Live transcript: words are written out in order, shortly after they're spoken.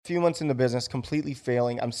few months in the business, completely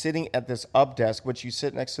failing. I'm sitting at this up desk, which you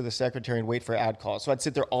sit next to the secretary and wait for ad calls. So I'd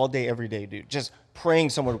sit there all day, every day, dude, just praying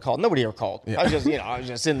someone would call. Nobody ever called. I was just, I was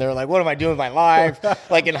just sitting there like, what am I doing with my life?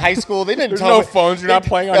 Like in high school, they didn't There's tell no me. phones. You're not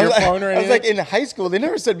playing on your phone or anything. I was like, in high school, they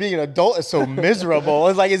never said being an adult is so miserable. I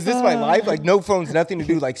was like, is this my life? Like no phones, nothing to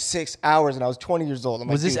do, like 6 hours, and I was 20 years old. I'm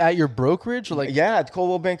Was like, this dude, at your brokerage? Or like, yeah, at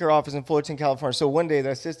Coldwell Banker office in Fullerton, California. So one day,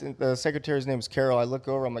 the secretary's name is Carol. I look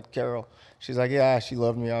over, I'm like, Carol. She's like, yeah, she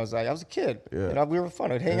loved me. I was like, I was a kid. Yeah. We were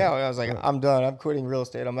fun. I'd hang out. I was like, I'm done. I'm quitting real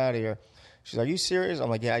estate. I'm out of here. She's like, you serious? I'm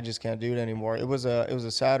like, yeah, I just can't do it anymore. It was a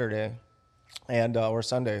Saturday, and or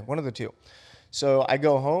Sunday, one of the two. So I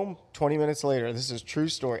go home. 20 minutes later, this is a true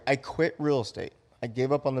story. I quit real estate. I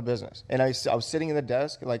gave up on the business, and I was sitting in the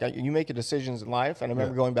desk. Like you make decisions in life, and I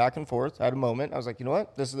remember going back and forth. I had a moment. I was like, you know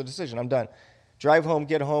what? This is the decision. I'm done. Drive home,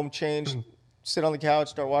 get home, change, sit on the couch,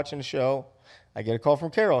 start watching the show. I get a call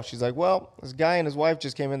from Carol. She's like, well, this guy and his wife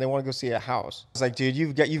just came in. They want to go see a house. I was like, dude,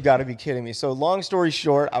 you've got to be kidding me. So long story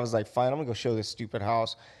short, I was like, fine, I'm going to go show this stupid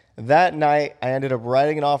house. That night, I ended up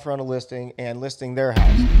writing an offer on a listing and listing their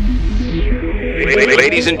house.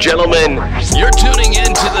 Ladies and gentlemen, you're tuning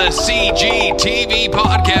into the CGTV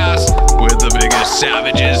podcast with the biggest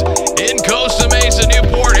savages in Costa Mesa,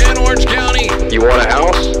 Newport, and Orange County. You want a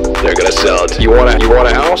house? They're gonna sell it. You want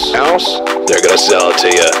a house? They're gonna sell it to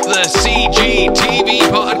you. The CGTV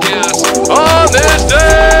podcast on this day.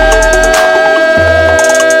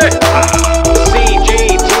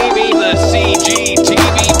 The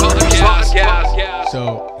CGTV podcast.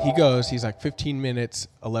 So he's like 15 minutes,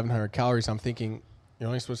 1,100 calories. I'm thinking, you're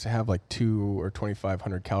only supposed to have like 2 or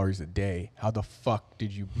 2,500 calories a day. How the fuck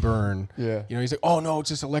did you burn? Yeah. He's like, oh no, it's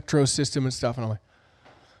this electro system and stuff. And I'm like,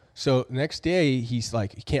 so next day he's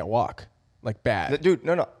like, he can't walk, like bad. Dude,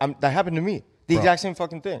 no, that happened to me. The exact same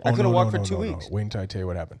fucking thing. I couldn't walk for 2 weeks. Wait until I tell you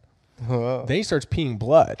what happened. Then he starts peeing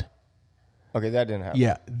blood. Okay, that didn't happen.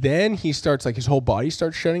 Yeah. Then he starts like his whole body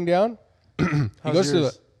starts shutting down. He goes to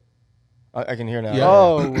the. I can hear now. Yeah.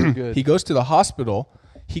 oh, we're good. He goes to the hospital.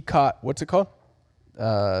 He caught, what's it called?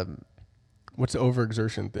 What's the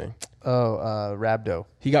overexertion thing? Rhabdo.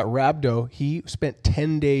 He got rhabdo. He spent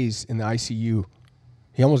 10 days in the ICU.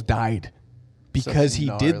 He almost died because he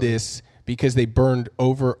did this because they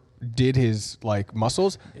did his like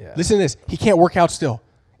muscles. Yeah. Listen to this. He can't work out still.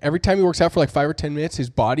 Every time he works out for like 5 or 10 minutes, his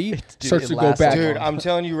body starts to go back. Dude, I'm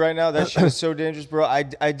telling you right now, that shit is so dangerous, bro. I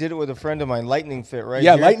did it with a friend of mine, Lightning Fit, right?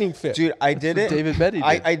 Yeah, here. Lightning Fit. Dude, I did it. David Betty did.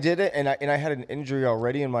 I did it, and I had an injury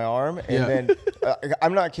already in my arm, and then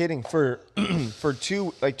I'm not kidding. For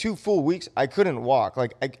 2 full weeks, I couldn't walk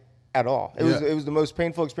at all. It was the most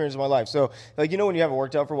painful experience of my life. So when you haven't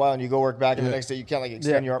worked out for a while and you go work back, and the next day you can't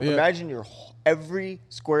extend your arm. Yeah. Imagine every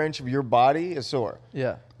square inch of your body is sore.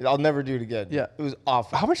 Yeah. I'll never do it again. Yeah. It was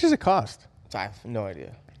awful. How much does it cost? I have no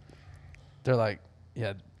idea. They're like,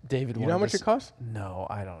 yeah, David. You know how much it costs? No,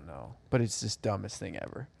 I don't know. But it's just dumbest thing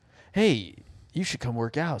ever. Hey, you should come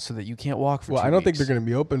work out so that you can't walk for 2 weeks. I don't think they're going to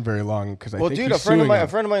be open very long because I think dude, he's a friend of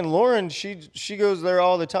suing mine, Lauren, she goes there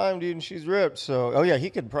all the time, dude, and she's ripped. So, he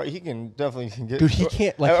can definitely get. Dude, he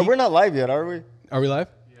can't, we're not live yet, are we? Are we live?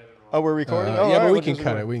 Oh, we're recording. Yeah, but we can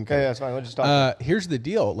cut it. We can cut it. Yeah, it's fine. We'll just talk. Here's the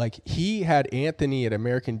deal. Like he had Anthony at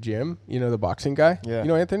American Gym. You know the boxing guy. Yeah. You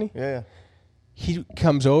know Anthony? Yeah. He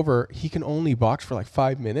comes over. He can only box for like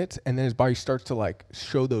 5 minutes, and then his body starts to like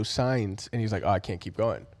show those signs, and he's like, "Oh, I can't keep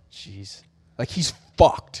going." Jeez. Like he's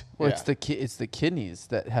fucked. Well, Yeah. it's the kidneys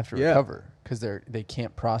that have to recover because they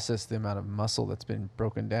can't process the amount of muscle that's been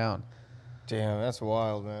broken down. Damn, that's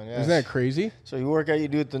wild, man. Yeah. Isn't that crazy? So you work out, you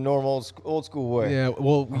do it the normal old school way. Yeah.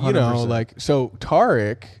 Well, 100%. like so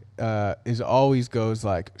Tarek always goes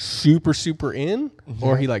like super in,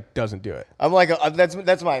 or he like doesn't do it. I'm like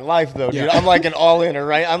that's my life though, dude. Yeah. I'm like an all-inner,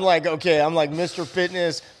 right? I'm like I'm like Mr.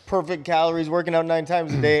 Fitness, perfect calories, working out 9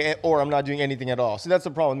 times a day, or I'm not doing anything at all. So that's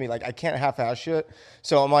the problem with me. Like I can't half-ass shit.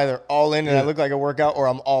 So I'm either all in and I look like I work out, or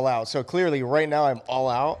I'm all out. So clearly, right now I'm all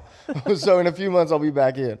out. So in a few months I'll be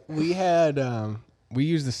back in. We had we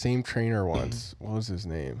used the same trainer once. What was his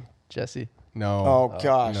name? Jesse. No. Oh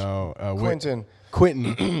gosh. No.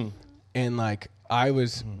 Quentin. And like I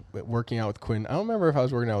was working out with Quentin. I don't remember if I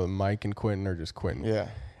was working out with Mike and Quentin or just Quentin. Yeah.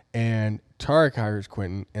 And Tarek hires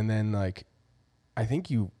Quentin, and then like I think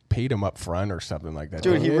you paid him up front or something like that.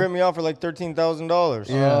 Dude, he ripped me off for like $13,000.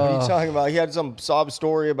 Yeah. What are you talking about? He had some sob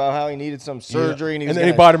story about how he needed some surgery, and then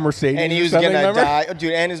he bought a Mercedes, and he or was something, gonna remember? die.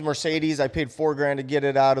 Dude, and his Mercedes, I paid $4,000 to get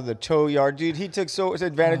it out of the tow yard. Dude, he took so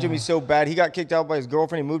advantage of me so bad. He got kicked out by his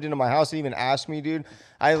girlfriend. He moved into my house. He didn't even ask me, dude.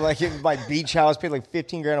 I like my beach house, paid like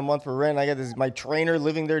 $15,000 a month for rent. I got my trainer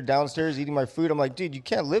living there downstairs eating my food. I'm like, dude, you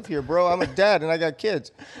can't live here, bro. I'm a dad and I got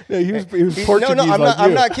kids. Yeah, he was Portuguese. No, like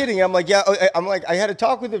I'm you. not kidding. I'm like, yeah. I'm like, I had to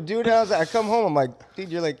talk with him, dude. And I come home. I'm like,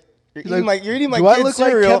 dude, you're eating my do I kid's look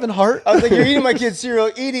cereal. like Kevin Hart? I was like, you're eating my kid's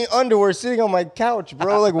cereal, eating underwear, sitting on my couch,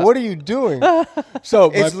 bro. Like, what are you doing?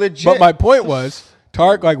 So It's legit. But my point was,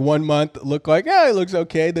 Tarek, like 1 month looked like, yeah, he looks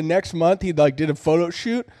okay. The next month he like did a photo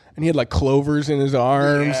shoot and he had like clovers in his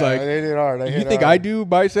arms. Yeah, like they did hard. You think I do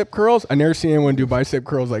bicep curls? I never seen anyone do bicep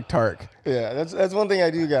curls like Tarek. Yeah, that's one thing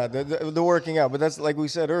I do got, the working out. But that's like we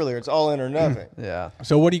said earlier, it's all in or nothing. Yeah.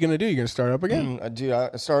 So what are you gonna do? You gonna start up again?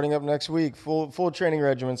 Dude, starting up next week, full training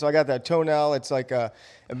regimen. So I got that Tonal. It's like a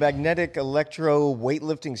magnetic electro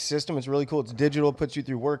weightlifting system. It's really cool. It's digital, puts you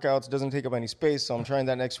through workouts, doesn't take up any space. So I'm trying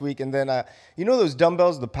that next week. And then you know those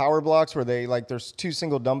dumbbells, the power blocks, where they like there's 2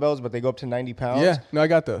 single dumbbells, but they go up to 90 pounds. Yeah, no, I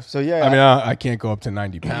got those. So yeah, I mean, I can't go up to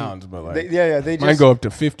 90 pounds, but like, they mine just go up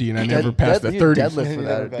to 50, and I never passed the 30. Deadlift for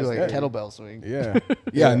that. Never Do like a passed kettlebell swing. Yeah,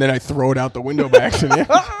 yeah, and then I throw it out the window by accident.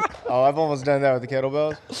 Oh, I've almost done that with the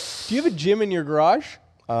kettlebells. Do you have a gym in your garage?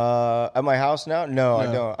 At my house now? No,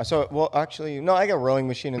 I don't. So, well, actually, no, I got a rowing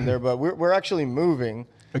machine in there, but we're actually moving.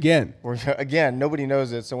 Again, Again, nobody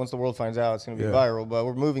knows it, so once the world finds out, it's going to be Yeah. viral. But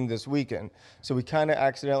we're moving this weekend, so we kind of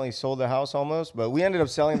accidentally sold the house almost, but we ended up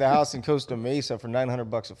selling the house in Costa Mesa for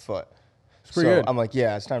 $900 a foot. pretty So good. I'm like,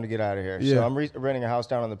 yeah, it's time to get out of here. Yeah. So I'm renting a house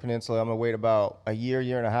down on the peninsula. I'm gonna wait about a year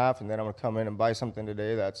and a half, and then I'm gonna come in and buy something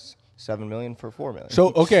today that's $7 million for $4 million.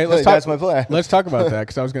 So okay, let's talk. That's my plan. Let's talk about that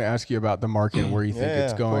because I was going to ask you about the market and where you think Yeah,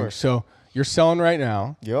 it's of going. course. So you're selling right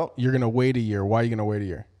now. Yep. You're going to wait a year. Why are you going to wait a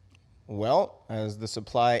year? Well, as the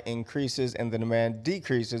supply increases and the demand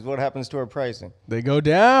decreases, what happens to our pricing? They go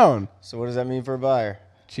down. So what does that mean for a buyer?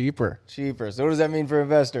 Cheaper. Cheaper. So what does that mean for an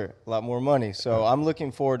investor? A lot more money. So I'm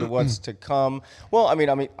looking forward to what's to come. Well, I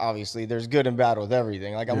mean, obviously there's good and bad with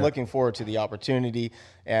everything. Like I'm looking forward to the opportunity,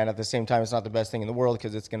 and at the same time, it's not the best thing in the world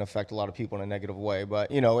because it's going to affect a lot of people in a negative way. But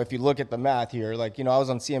if you look at the math here, like I was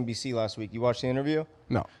on CNBC last week. You watched the interview?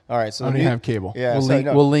 No. All right. So I don't even have cable. Yeah.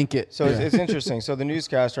 We'll link it. So it's interesting. So the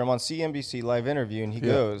newscaster, I'm on CNBC live interview, and he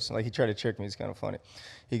goes, like he tried to trick me. It's kind of funny.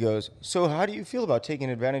 He goes, so how do you feel about taking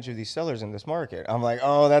advantage of these sellers in this market? I'm like,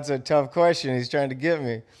 oh, that's a tough question. He's trying to get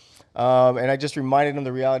me. And I just reminded him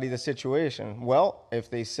the reality of the situation. Well, if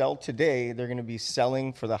they sell today, they're going to be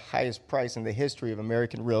selling for the highest price in the history of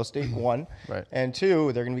American real estate, one. Right. And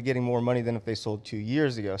two, they're going to be getting more money than if they sold 2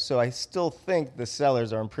 years ago. So I still think the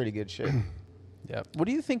sellers are in pretty good shape. Yeah. What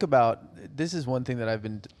do you think about? This is one thing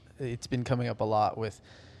that it's been coming up a lot with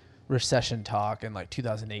recession talk and like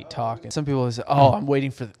 2008 talk, and some people say, "Oh, I'm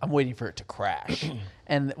waiting for it to crash."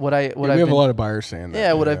 And we have a lot of buyers saying that.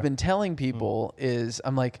 Yeah, what I've been telling people is,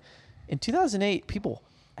 I'm like, in 2008, people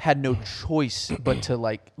had no choice but to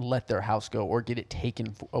like let their house go or get it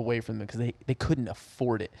taken away from them because they couldn't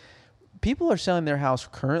afford it. People are selling their house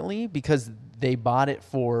currently because they bought it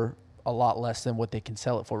for a lot less than what they can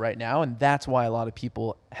sell it for right now, and that's why a lot of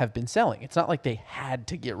people have been selling. It's not like they had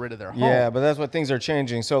to get rid of their home. Yeah, but that's what things are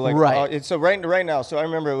changing. So like, Right. So right now. So I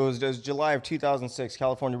remember it was July of 2006,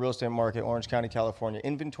 California real estate market, Orange County, California.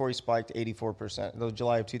 Inventory spiked 84%. That was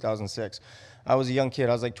July of 2006. I was a young kid.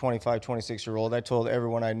 I was like 25, 26-year-old. I told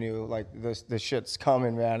everyone I knew, like, this shit's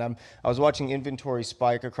coming, man. I was watching inventory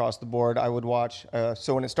spike across the board. I would watch.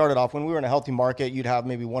 So when it started off, when we were in a healthy market, you'd have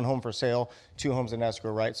maybe 1 home for sale, 2 homes in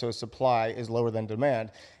escrow, right? So supply is lower than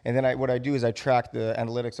demand. And then what I do is I track the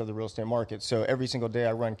analytics of the real estate market. So every single day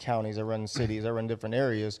I run counties, I run cities, I run different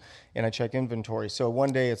areas, and I check inventory. So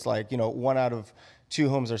one day it's like, 1 out of 2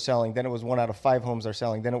 homes are selling. Then it was 1 out of 5 homes are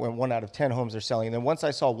selling. Then it went 1 out of 10 homes are selling. And then once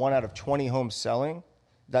I saw 1 out of 20 homes selling,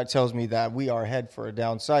 that tells me that we are head for a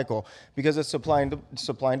down cycle because it's supply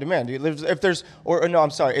and demand. If there's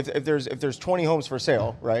 20 homes for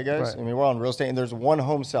sale, right, guys? Right. I mean, we're on real estate, and there's 1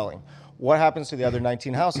 home selling. What happens to the other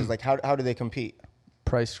 19 houses? Like, how do they compete?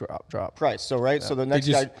 Price drop. Price. So right. Yeah. So the next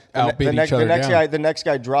just guy, outbid each other down. the next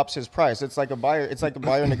guy drops his price. It's like a buyer. It's like a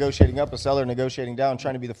buyer negotiating up, a seller negotiating down,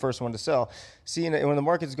 trying to be the first one to sell. See, when the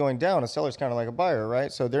market's going down, a seller's kind of like a buyer,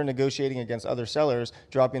 right? So they're negotiating against other sellers,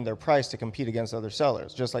 dropping their price to compete against other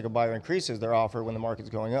sellers. Just like a buyer increases their offer when the market's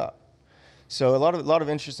going up. So a lot of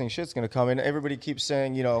interesting shit's going to come in. Everybody keeps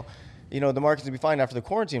saying, the market's going to be fine after the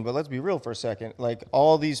quarantine, but let's be real for a second. Like,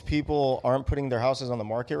 all these people aren't putting their houses on the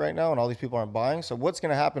market right now, and all these people aren't buying. So what's going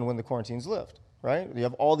to happen when the quarantines lift, right? You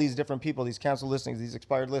have all these different people, these canceled listings, these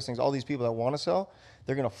expired listings, all these people that want to sell.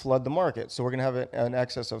 They're going to flood the market. So we're going to have an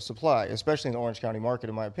excess of supply, especially in the Orange County market,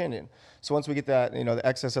 in my opinion. So once we get that, the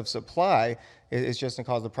excess of supply, It's just going to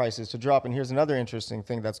cause the prices to drop. And here's another interesting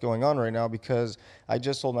thing that's going on right now, because I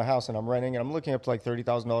just sold my house and I'm renting, and I'm looking up to like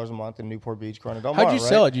 $30,000 a month in Newport Beach, Corona Del Mar. How'd you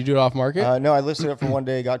sell it? Did you do it off market? No, I listed it for one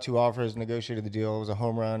day, got 2 offers, negotiated the deal. It was a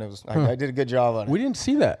home run. It was I did a good job on it. We didn't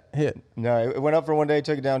see that hit. No, it went up for one day,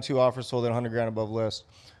 took it down, 2 offers, sold it $100,000 above list.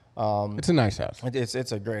 It's a nice house.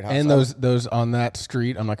 It's a great house. And those on that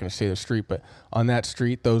street, I'm not going to say the street, but on that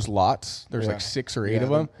street, those lots, there's like 6 or 8 of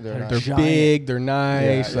them. They're They're nice. big, they're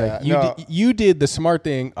nice. Yeah, Like yeah. you did the smart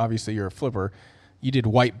thing. Obviously, you're a flipper. You did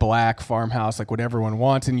white, black, farmhouse, like what everyone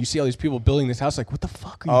wants, and you see all these people building this house. Like, what the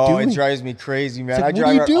fuck are you doing? It drives me crazy, man. It's like, I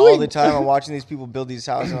what are drive you around all doing? the time. I'm watching these people build these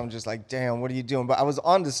houses, and I'm just like, damn, what are you doing? But I was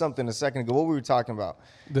on to something a second ago. What were we talking about?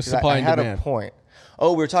 The 'Cause supply I and had demand. a point.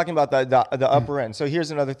 Oh, we were talking about the upper end. So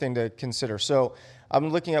here's another thing to consider. So I'm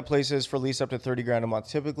looking at places for lease up to $30,000 a month.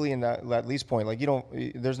 Typically in that lease point, like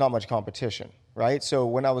there's not much competition, right? So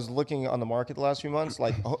when I was looking on the market the last few months,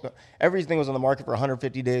 like everything was on the market for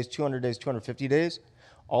 150 days, 200 days, 250 days.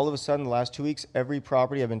 All of a sudden, the last 2 weeks, every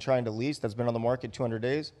property I've been trying to lease that's been on the market 200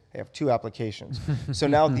 days, they have 2 applications. So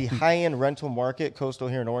now the high-end rental market, coastal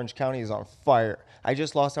here in Orange County, is on fire. I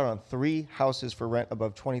just lost out on 3 houses for rent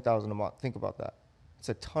above $20,000 a month. Think about that. It's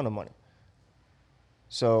a ton of money.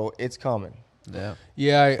 So it's coming. Yeah.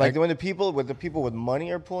 Yeah, When the people with money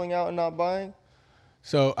are pulling out and not buying.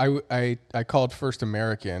 So I called First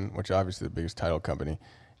American, which is obviously the biggest title company,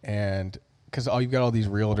 and because you've got all these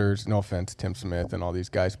realtors, no offense, Tim Smith and all these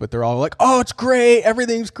guys, but they're all like, oh, it's great,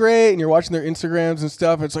 everything's great, and you're watching their Instagrams and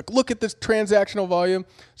stuff, and it's like, look at this transactional volume.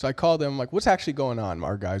 So I called them, like, what's actually going on,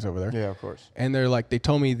 our guys over there? Yeah, of course. And they're like, they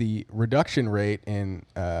told me the reduction rate in,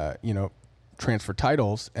 transfer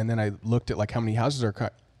titles, and then I looked at like how many houses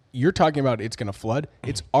are. You're talking about it's going to flood.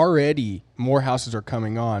 It's already more houses are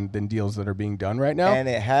coming on than deals that are being done right now. And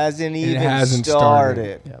it hasn't even hasn't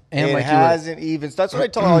started. started. And it like hasn't even. That's what I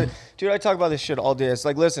tell dude. I talk about this shit all day. It's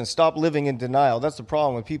like, listen, stop living in denial. That's the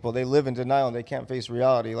problem with people. They live in denial and they can't face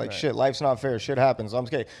reality. Like, shit, life's not fair. Shit happens. I'm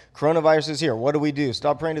okay. Coronavirus is here. What do?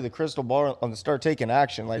 Stop praying to the crystal ball and start taking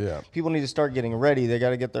action. Like, people need to start getting ready. They got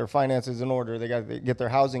to get their finances in order. They got to get their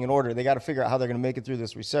housing in order. They got to figure out how they're going to make it through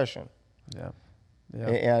this recession. Yeah.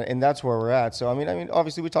 Yeah. And that's where we're at. So I mean,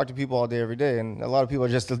 obviously we talk to people all day, every day, and a lot of people are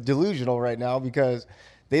just delusional right now because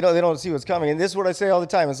they don't see what's coming. And this is what I say all the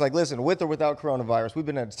time. It's like, listen, with or without coronavirus, we've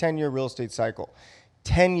been in a 10-year real estate cycle.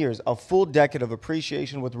 10 years, a full decade of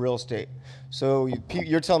appreciation with real estate. So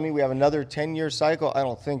you're telling me we have another 10-year cycle? I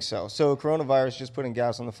don't think so. So coronavirus is just putting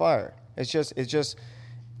gas on the fire. It's just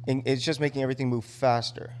making everything move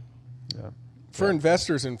faster. Yeah. For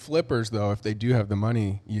investors and flippers, though, if they do have the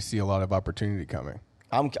money, you see a lot of opportunity coming.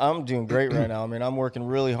 I'm doing great right now. I mean, I'm working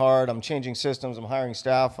really hard. I'm changing systems. I'm hiring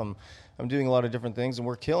staff. I'm doing a lot of different things, and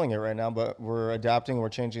we're killing it right now. But we're adapting. We're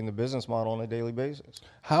changing the business model on a daily basis.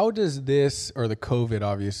 How does this, or the COVID,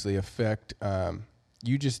 obviously affect?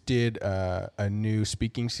 You just did a new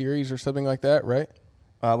speaking series or something like that, right?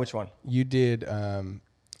 Which one? You did.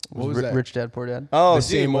 What was that? Rich Dad Poor Dad? Oh, The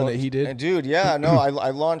same one that he did? Dude, yeah. No, I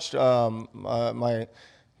launched my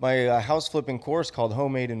house flipping course called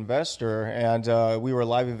Homemade Investor, and we were a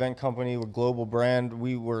live event company with global brand.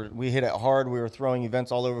 We hit it hard. We were throwing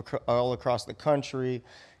events all across the country,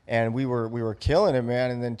 and we were killing it,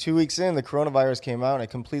 man. And then 2 weeks in, the coronavirus came out and it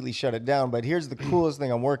completely shut it down. But here's the coolest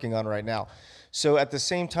thing I'm working on right now. So at the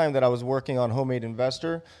same time that I was working on Homemade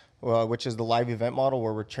Investor, which is the live event model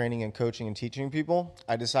where we're training and coaching and teaching people,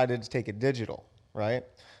 I decided to take it digital, right?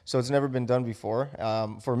 So it's never been done before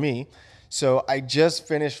for me. So I just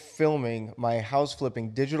finished filming my house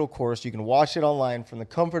flipping digital course. You can watch it online from the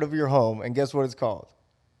comfort of your home. And guess what it's called?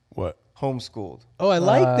 What? Homeschooled. Oh, I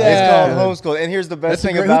like that. It's called Homeschooled. And here's the best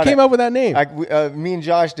thing about it. Who came up with that name? Me and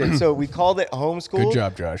Josh did. So we called it Homeschooled. Good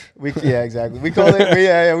job, Josh. Yeah, exactly. We called it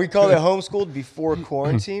Homeschooled before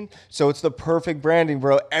quarantine. So it's the perfect branding,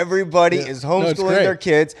 bro. Everybody is homeschooling their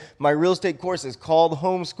kids. My real estate course is called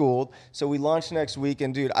Homeschooled. So we launch next week,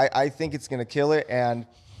 and dude, I think it's gonna kill it. And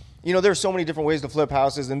you know, there's so many different ways to flip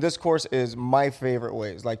houses, and this course is my favorite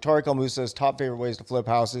ways. Like Tariq El Moussa's top favorite ways to flip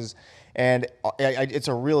houses. And it's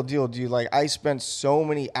a real deal, dude. Like, I spent so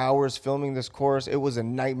many hours filming this course. It was a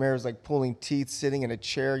nightmare. It was like pulling teeth, sitting in a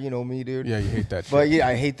chair. You know me, dude. Yeah, you hate that shit. But yeah,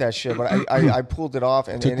 I hate that shit. But I pulled it off.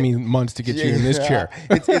 And Took me months to get you in this chair.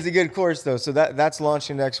 It's a good course though. So that's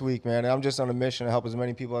launching next week, man. And I'm just on a mission to help as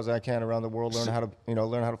many people as I can around the world learn how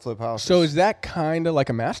to flip houses. So is that kind of like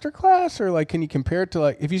a masterclass, or like can you compare it to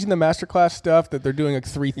like if you've seen the masterclass stuff that they're doing like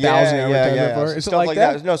 3,000 yeah. Is it Stuff like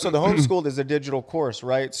that? No, so the Homeschooled is a digital course,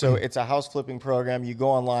 right? So it's a house flipping program. You go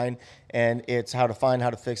online and it's how to find, how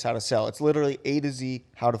to fix, how to sell. It's literally A to Z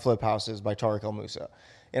how to flip houses by Tariq El Moussa.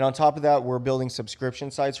 And on top of that, we're building subscription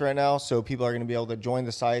sites right now. So people are going to be able to join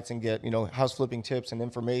the sites and get, house flipping tips and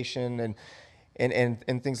information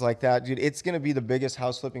and things like that. Dude, it's going to be the biggest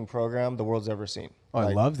house flipping program the world's ever seen. Oh,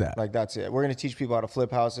 I love that. Like, that's it. We're going to teach people how to flip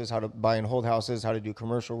houses, how to buy and hold houses, how to do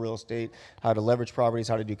commercial real estate, how to leverage properties,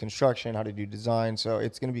 how to do construction, how to do design. So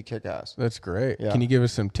it's going to be kick-ass. That's great. Yeah. Can you give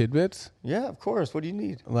us some tidbits? Yeah, of course. What do you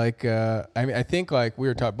need? Like, I think like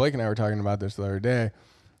Blake and I were talking about this the other day.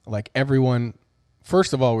 Like everyone,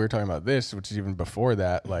 first of all, we were talking about this, which is even before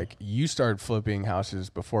that. Like you started flipping houses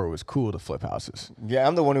before it was cool to flip houses. Yeah,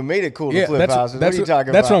 I'm the one who made it cool to flip houses. What are you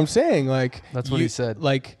talking about? That's what I'm saying. Like That's what he said.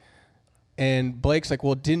 Like, and Blake's like,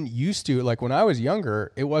 well, it didn't used to. Like when I was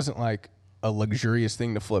younger, it wasn't like a luxurious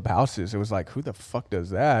thing to flip houses. It was like, who the fuck does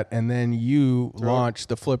that? And then you launched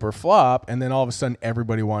the Flip or Flop, and then all of a sudden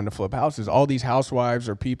everybody wanted to flip houses. All these housewives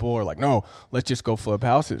or people are like, no, let's just go flip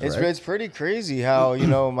houses. Right? It's pretty crazy how,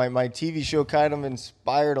 my TV show kind of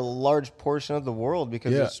inspired a large portion of the world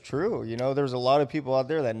because it's true. There's a lot of people out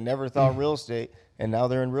there that never thought real estate, and now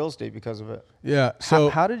they're in real estate because of it. Yeah. So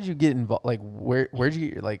how did you get involved? Like where'd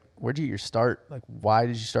you get your start? Like why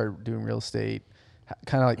did you start doing real estate?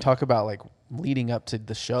 Kind of like talk about like leading up to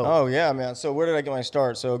the show. Oh yeah, man. So where did I get my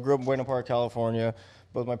start? So I grew up in Buena Park, California.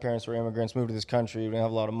 Both my parents were immigrants, moved to this country. We didn't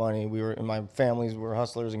have a lot of money. My families were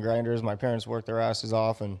hustlers and grinders. My parents worked their asses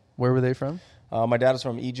off. And Where were they from? my dad was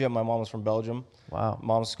from Egypt. My mom was from Belgium. Wow.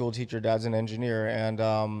 Mom's a school teacher. Dad's an engineer. And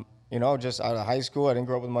just out of high school, I didn't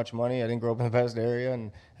grow up with much money. I didn't grow up in the best area,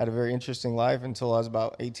 and had a very interesting life until I was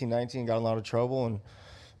about 18, 19. Got in a lot of trouble, and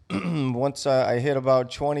once I hit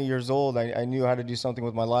about 20 years old, I knew how to do something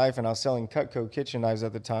with my life, and I was selling Cutco kitchen knives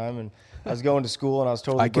at the time, and I was going to school, and I was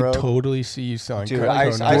totally I could broke. totally see you selling Dude, Cutco I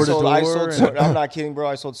knives. sold I'm not kidding, bro.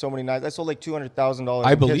 I sold so many knives. I sold like $200,000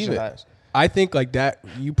 I in believe kitchen it. knives. I think like that,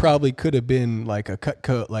 you probably could have been like a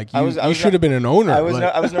Cutco. Like I you, was you should have been an owner. I was like,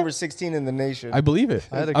 I was number 16 in the nation. I believe it.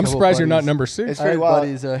 I had a I'm couple surprised you're not buddies. number 6. It's I had pretty wild.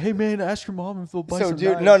 buddies, hey man, ask your mom if they'll buy So, some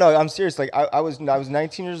dude, knives. no, I'm serious. Like, I was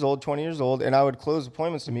 19 years old, 20 years old, and I would close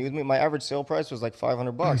appointments to meet with me. My average sale price was like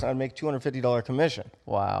 $500, and I'd make $250 commission.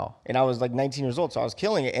 Wow. And I was like 19 years old, so I was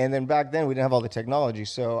killing it. And then back then, we didn't have all the technology,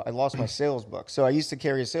 so I lost my sales book. So I used to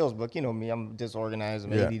carry a sales book. You know me, I'm disorganized,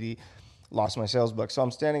 I'm ADD. Lost my sales book. So I'm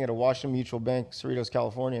standing at a Washington Mutual Bank, Cerritos,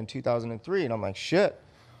 California in 2003, and I'm like, shit,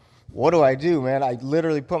 what do I do, man? I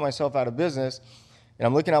literally put myself out of business, and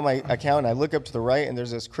I'm looking at my account, and I look up to the right, and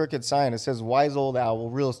there's this crooked sign that says Wise Old Owl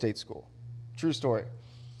Real Estate School. True story.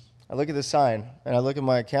 I look at the sign, and I look at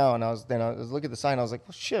my account, and I was looking at the sign, I was like,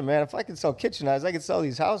 well, shit, man, if I could sell kitchen knives, I could sell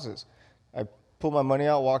these houses. I pulled my money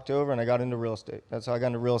out, walked over, and I got into real estate. That's how I got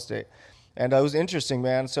into real estate. And it was interesting,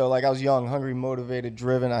 man. So, like, I was young, hungry, motivated,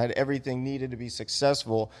 driven. I had everything needed to be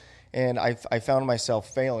successful. And I found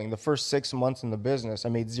myself failing. The first 6 months in the business, I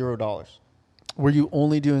made $0. Were you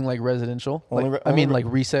only doing like residential? Like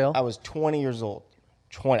resale? I was 20 years old.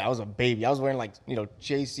 20. I was a baby. I was wearing like,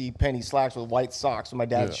 J.C. Penney slacks with white socks with my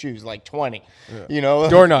dad's shoes, like 20.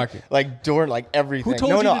 Door knocking. like everything. Who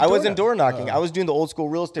told you to I wasn't door door knocking. I was doing the old school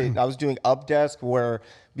real estate. I was doing Updesk, where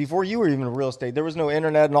before you were even in real estate, there was no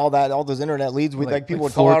internet and all that, all those internet leads. Like people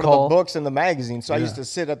would call out of the books and the magazine. So I used to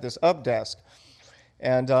sit at this Updesk.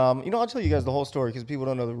 And, I'll tell you guys the whole story because people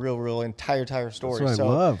don't know the real entire story. That's what I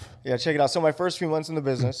love. Yeah, check it out. So my first few months in the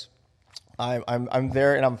business, I'm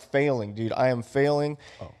there and I'm failing, dude. I am failing.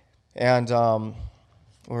 Oh. And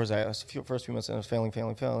where was I? First few months and I was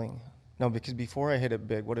failing. No, because before I hit it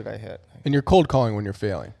big, what did I hit? And you're cold calling when you're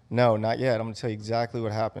failing. No, not yet. I'm going to tell you exactly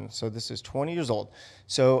what happened. So this is 20 years old.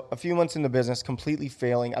 So a few months in the business, completely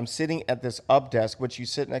failing. I'm sitting at this Updesk, which you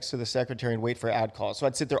sit next to the secretary and wait for ad calls. So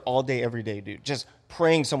I'd sit there all day, every day, dude, just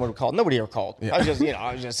praying someone would call. Nobody ever called. Yeah. I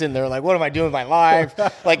was just sitting there like, what am I doing with my life?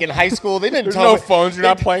 Like in high school, they didn't tell me. There's no phones. You're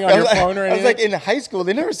not playing on your phone or anything. I was like, in high school,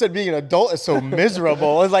 they never said being an adult is so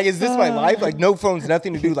miserable. I was like, is this my life? Like no phones,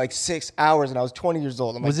 nothing to do, like 6 hours. And I was 20 years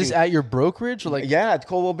old. I'm was like, this at your brokerage? Or like, yeah, at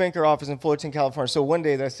Coldwell Banker office in Fullerton, California. So one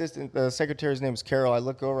day, the secretary's name was Carol. I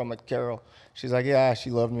look over, I'm like, Carol. She's like, yeah, she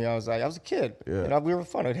loved me. I was like, I was a kid. Yeah. We were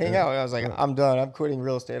fun. I'd hang out. I was like, I'm done. I'm quitting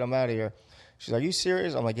real estate. I'm out of here. She's like, are you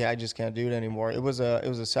serious? I'm like, yeah, I just can't do it anymore. It was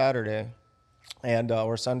a Saturday and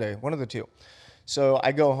or Sunday, one of the two. So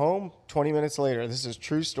I go home 20 minutes later. This is a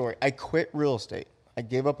true story. I quit real estate. I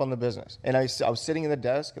gave up on the business. And I was sitting in the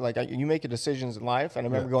desk. Like, you make decisions in life. And I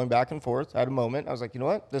remember going back and forth. I had a moment. I was like, you know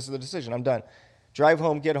what? This is the decision. I'm done. Drive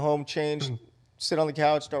home, get home, change, sit on the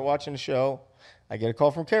couch, start watching a show. I get a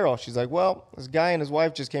call from Carol. She's like, well, this guy and his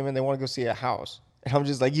wife just came in. They want to go see a house. And I'm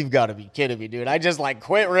just like, you've got to be kidding me, dude. I just like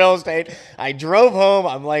quit real estate. I drove home.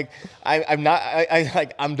 I'm like, I'm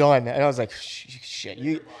done. And I was like,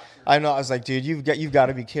 shit, I know. I was like, dude, you've got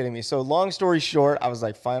to be kidding me. So long story short, I was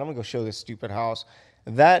like, fine, I'm gonna go show this stupid house.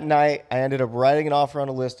 That night, I ended up writing an offer on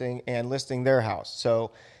a listing and listing their house.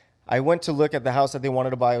 So I went to look at the house that they wanted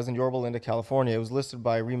to buy. It was in Yorba Linda, California. It was listed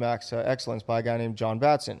by Remax Excellence by a guy named John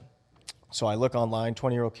Batson. So I look online,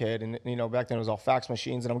 20-year-old kid, and back then it was all fax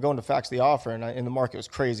machines, and I'm going to fax the offer, and the market was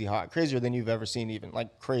crazy hot, crazier than you've ever seen, even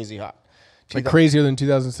like crazy hot. Like crazier than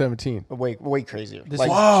 2017. Way crazier. This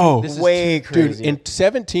Like, is way crazier. Dude, in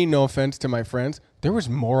 17, no offense to my friends, there was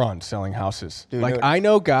morons selling houses. Dude, like no. I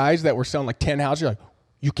know guys that were selling like 10 houses. You're like,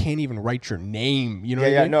 you can't even write your name. You know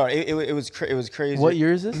what I mean? No, it was crazy. What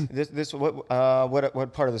year is this? This what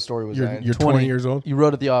part of the story was that? You're 20 years old? You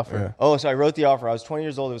wrote at the offer. Yeah. Oh, so I wrote the offer. I was 20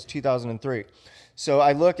 years old. It was 2003. So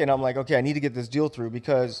I look and I'm like, okay, I need to get this deal through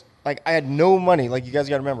because like I had no money. Like you guys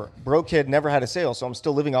got to remember, broke kid, never had a sale, so I'm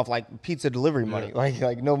still living off like pizza delivery money,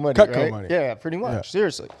 like no money, Cutco right? money. Yeah, pretty much. Yeah.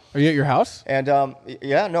 Seriously. Are you at your house? And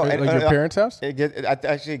yeah, no, Like and, your parents' house?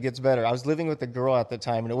 Actually, it gets better. I was living with a girl at the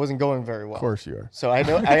time, and it wasn't going very well. Of course you are. So I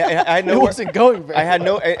know I know It wasn't going very I had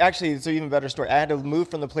no. Actually, it's an even better story. I had to move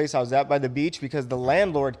from the place I was at by the beach because the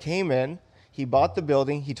landlord came in. He bought the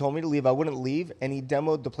building. He told me to leave. I wouldn't leave, and he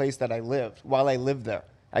demoed the place that I lived while I lived there.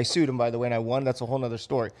 I sued him, by the way, and I won. That's a whole nother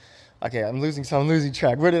story. Okay, I'm losing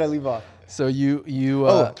track. Where did I leave off? So you deal.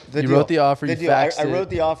 wrote the offer. The You deal. faxed I it. wrote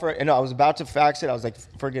the offer, and no, I was about to fax it. I was like,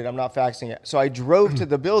 forget it, I'm not faxing it. So I drove to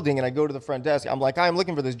the building, and I go to the front desk. I'm like, I'm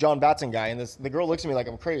looking for this John Batson guy, and the girl looks at me like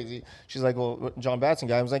I'm crazy. She's like, well, John Batson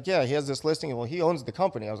guy? I was like, yeah, he has this listing. Well, he owns the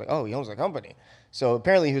company. I was like, oh, he owns the company. So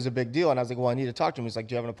apparently he was a big deal, and I was like, well, I need to talk to him. He's like,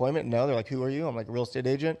 do you have an appointment? No. They're like, who are you? I'm like, a real estate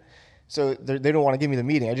agent. So they don't want to give me the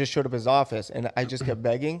meeting. I just showed up at his office, and I just kept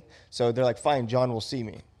begging. So they're like, fine, John will see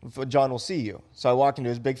me. John will see you. So I walk into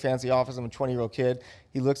his big fancy office. I'm a 20-year-old kid.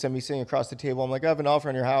 He looks at me sitting across the table. I'm like, I have an offer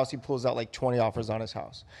on your house. He pulls out like 20 offers on his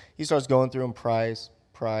house. He starts going through them, price,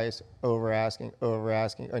 over asking.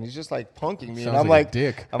 And he's just like punking me. Sounds and I'm like a like,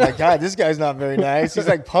 dick. I'm like, God, this guy's not very nice. He's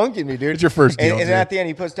like punking me, dude. It's your first deal, And dude. at the end,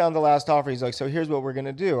 he puts down the last offer. He's like, so here's what we're going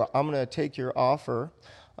to do. I'm going to take your offer.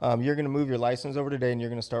 You're going to move your license over today, and you're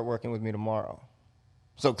going to start working with me tomorrow.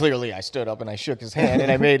 So clearly I stood up and I shook his hand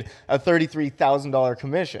and I made a $33,000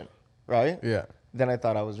 commission, right? Yeah. Then I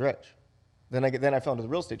thought I was rich. Then I fell into the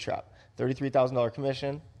real estate trap. $33,000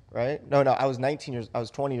 commission, right? No, I was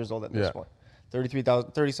 20 years old at this Yeah. point.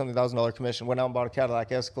 $30-something thousand commission. Went out and bought a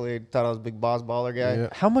Cadillac Escalade. Thought I was a big boss baller guy. Yeah.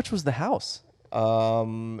 How much was the house? It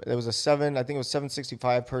was I think it was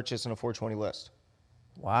 765 purchase and a 420 list.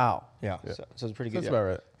 Wow. Yeah. So it was a pretty good That's deal. about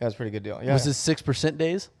right. Yeah, it was a pretty good deal. Yeah. Was this 6%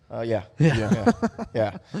 days? Yeah.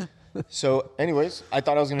 Yeah. So anyways, I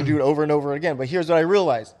thought I was going to do it over and over again. But here's what I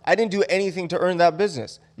realized. I didn't do anything to earn that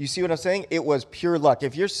business. You see what I'm saying? It was pure luck.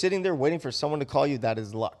 If you're sitting there waiting for someone to call you, that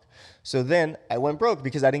is luck. So then I went broke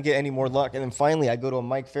because I didn't get any more luck. And then finally I go to a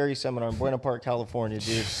Mike Ferry seminar in Buena Park, California,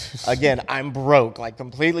 dude. Again, I'm broke, like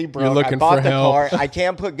completely broke. You're looking I bought for the help. car. I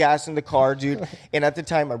can't put gas in the car, dude. And at the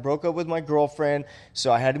time I broke up with my girlfriend.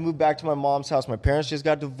 So I had to move back to my mom's house. My parents just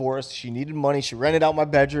got divorced. She needed money. She rented out my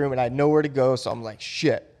bedroom and I had nowhere to go. So I'm like,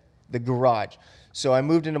 shit. The garage. So I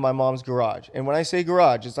moved into my mom's garage. And when I say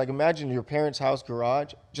garage, it's like imagine your parents' house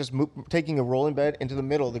garage, just taking a rolling bed into the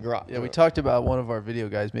middle of the garage. Yeah, we talked about one of our video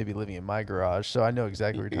guys maybe living in my garage, so I know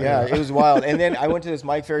exactly what you're talking Yeah, about. it was wild. And then I went to this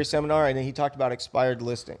Mike Ferry seminar, and then he talked about expired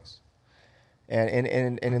listings. And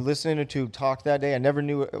in listening to talk that day, I never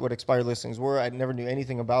knew what expired listings were. I never knew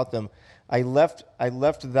anything about them. I left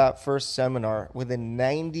that first seminar within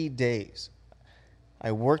 90 days.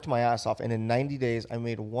 I worked my ass off, and in 90 days, I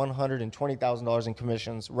made $120,000 in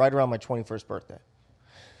commissions right around my 21st birthday.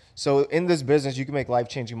 So in this business, you can make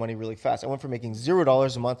life-changing money really fast. I went from making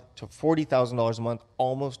 $0 a month to $40,000 a month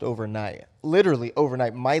almost overnight. Literally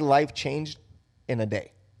overnight. My life changed in a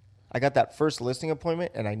day. I got that first listing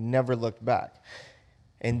appointment, and I never looked back.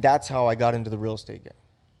 And that's how I got into the real estate game.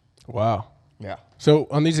 Wow. Yeah. So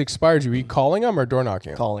on these expireds, you calling them or door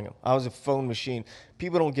knocking? Calling them. I was a phone machine.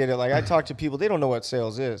 People don't get it. Like I talk to people, they don't know what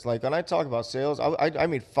sales is. Like when I talk about sales, I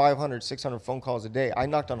made 500, 600 phone calls a day. I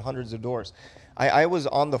knocked on hundreds of doors. I was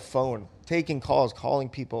on the phone taking calls, calling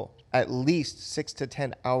people at least 6 to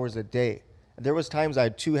 10 hours a day. There was times I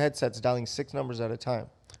had 2 headsets dialing 6 numbers at a time.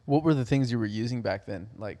 What were the things you were using back then?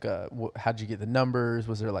 Like, how'd you get the numbers?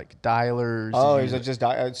 Was there like dialers? Oh, Did it you- was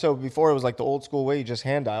just so before it was like the old school way, you just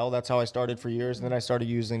hand dial. That's how I started for years. And then I started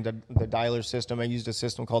using the dialer system. I used a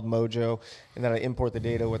system called Mojo, and then I import the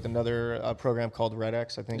data with another program called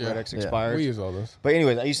Redex. I think Yeah. Redex Yeah. expired. We use all those. But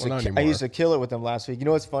anyways, I used Well, not I anymore. used to kill it with them last week. You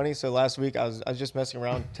know what's funny? So last week I was just messing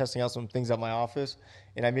around, testing out some things at my office,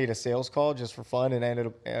 and I made a sales call just for fun, and I ended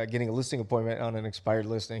up getting a listing appointment on an expired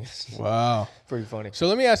listing. Wow. Pretty funny. So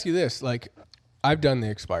let me ask you this: like, I've done the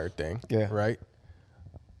expired thing. Yeah. Right.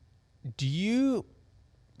 Do you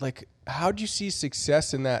how do you see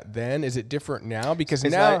success in that then? Is it different now? Because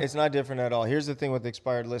now it's not different at all. Here's the thing with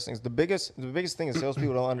expired listings. The biggest thing that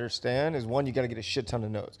salespeople don't understand is, one, you got to get a shit ton of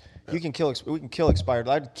notes. We can kill expired.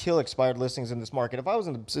 I'd kill expired listings in this market. If I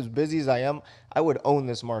wasn't as busy as I am, I would own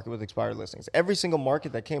this market with expired listings. Every single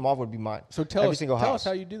market that came off would be mine. so tell us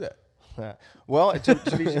how you do that. Well,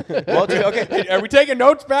 okay. Are we taking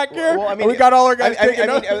notes back here? Well, I mean, we got all our guys I taking mean,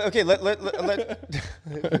 notes. okay,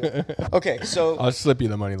 okay, so I'll slip you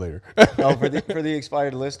the money later. for the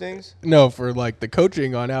expired listings. No, for the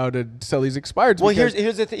coaching on how to sell these expireds. Well, because-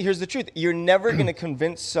 here's the truth. You're never going to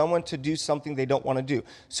convince someone to do something they don't want to do.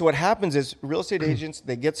 So what happens is, real estate agents,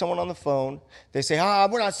 they get someone on the phone, they say,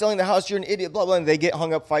 we're not selling the house, you're an idiot, blah, blah, and they get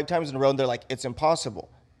hung up 5 times in a row, and they're like, it's impossible.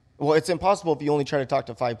 Well, it's impossible if you only try to talk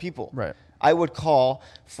to 5 people. Right. I would call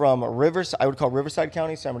Riverside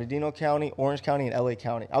County, San Bernardino County, Orange County, and LA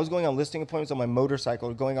County. I was going on listing appointments on my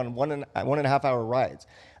motorcycle, going on 1.5 hour rides.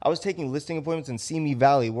 I was taking listing appointments in Simi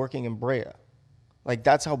Valley, working in Brea.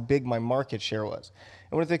 That's how big my market share was.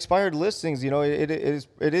 And with expired listings, it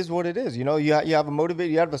is what it is. You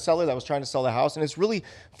have a seller that was trying to sell the house, and it's really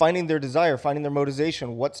finding their desire, finding their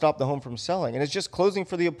motivation, what stopped the home from selling, and it's just closing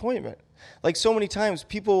for the appointment. So many times,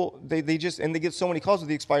 people they get so many calls with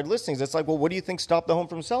the expired listings. It's like, well, what do you think stopped the home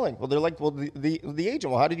from selling? Well, they're like, well, the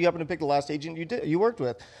agent. Well, how did you happen to pick the last agent you worked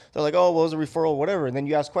with? They're like, oh, well, it was a referral, whatever. And then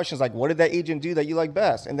you ask questions like, what did that agent do that you like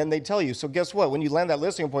best? And then they tell you. So guess what? When you land that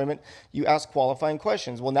listing appointment, you ask qualifying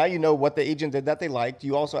questions. Well, now you know what the agent did that they liked.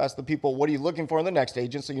 You also ask the people, what are you looking for in the next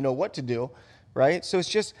agent, so you know what to do, right? So it's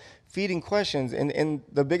just feeding questions. And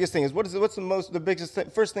the biggest thing is,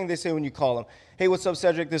 first thing they say when you call them? Hey, what's up,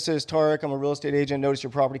 Cedric? This is Tarek. I'm a real estate agent. Noticed your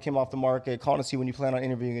property came off the market. Calling to see when you plan on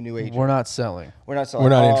interviewing a new agent. We're not selling. We're not selling. We're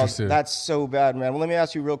not interested. That's so bad, man. Well, let me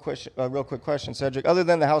ask you a real quick question, Cedric. Other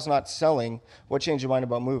than the house not selling, what changed your mind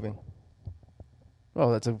about moving? Oh,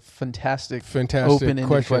 that's a fantastic question. open-ended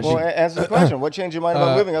question. Well, answer the question. What changed your mind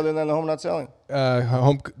about moving other than the home not selling?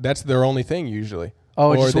 Home. That's their only thing usually.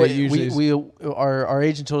 Oh, Or just they wait, usually our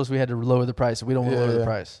agent told us we had to lower the price. We don't want to lower the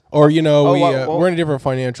price. Or well, we're in a different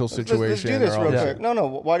financial Let's situation. do this or all real that. quick. No.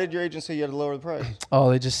 Why did your agent say you had to lower the price? Oh,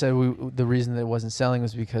 they just said the reason that it wasn't selling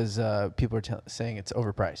was because people are saying it's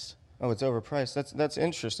overpriced. Oh, it's overpriced. That's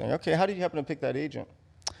interesting. Okay, how did you happen to pick that agent?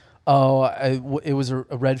 Oh, it was a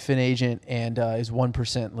Redfin agent, and is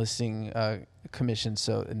 1% listing commission,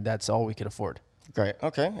 and that's all we could afford. Great.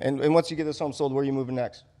 Okay. And once you get this home sold, where are you moving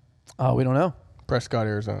next? We don't know. Prescott,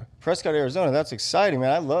 Arizona. Prescott, Arizona. That's exciting,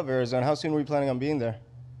 man. I love Arizona. How soon are we planning on being there?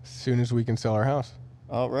 As soon as we can sell our house.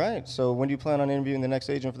 All right. So when do you plan on interviewing the next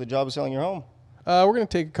agent for the job of selling your home? We're going to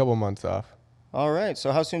take a couple months off. All right.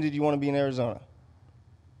 So how soon did you want to be in Arizona?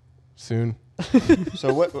 Soon.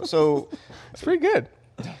 So what? So It's pretty good.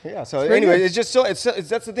 yeah. So pretty anyway, good. it's just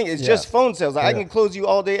that's the thing. It's just phone sales. I can close you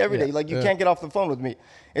all day, every day. You can't get off the phone with me.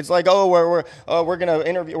 It's like, oh, we're gonna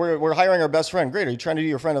interview. We're hiring our best friend. Great. Are you trying to do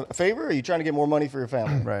your friend a favor, or are you trying to get more money for your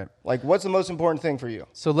family? Right. What's the most important thing for you?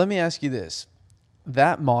 So let me ask you this.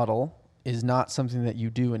 That model is not something that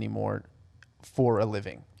you do anymore for a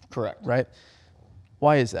living, Correct. right?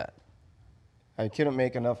 Why is that? I couldn't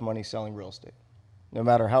make enough money selling real estate, no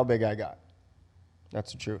matter how big I got.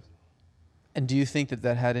 That's the truth. And do you think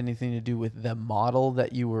that had anything to do with the model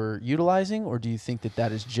that you were utilizing, or do you think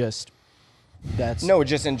that is just No,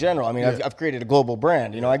 just in general. I mean, I've created a global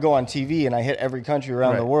brand. I go on TV and I hit every country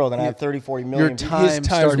around the world, and I have 30, 40 million Your people. time His time's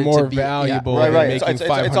started more to be valuable Right, than right. making It's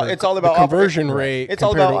 500. it's all about the conversion oper- rate. It's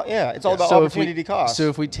all compared about to- it's all about opportunity cost. So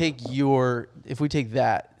if we take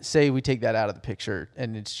that out of the picture,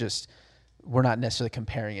 and it's just we're not necessarily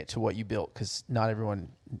comparing it to what you built, because no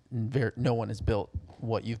one has built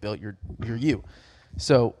what you've built. You're you.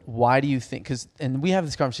 So why do you think? And we have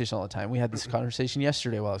this conversation all the time. We had this conversation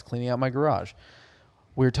yesterday while I was cleaning out my garage.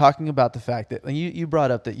 We were talking about the fact that you brought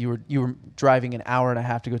up that you were driving an hour and a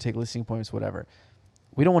half to go take listing appointments, whatever.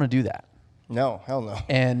 We don't want to do that. No, hell no.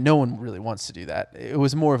 And no one really wants to do that. It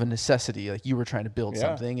was more of a necessity. Like, you were trying to build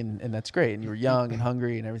something, and that's great. And you were young and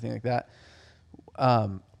hungry and everything like that.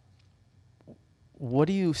 What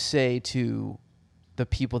do you say to the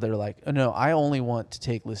people that are like, oh, no, I only want to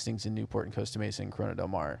take listings in Newport and Costa Mesa and Corona del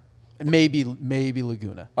Mar, maybe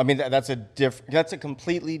Laguna? I mean, that's a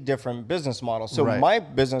completely different business model. So Right. my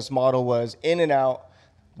business model was in and out.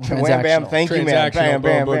 Wham, Transactional. bam, thank you, man. Transactional, Bam,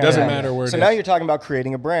 boom, bam, boom. bam. Doesn't bam. matter where it So is. now you're talking about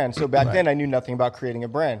creating a brand. So back then I knew nothing about creating a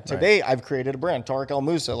brand. Today I've created a brand, Tarek El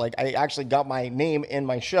Musa. I actually got my name in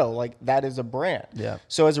my show. That is a brand. Yeah.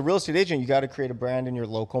 So as a real estate agent, you got to create a brand in your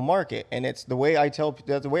local market. And it's the way I talk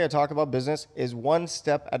about business is one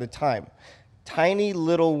step at a time. Tiny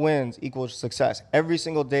little wins equals success. Every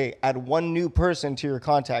single day, add one new person to your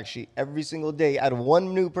contact sheet. Every single day, add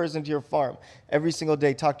one new person to your farm. Every single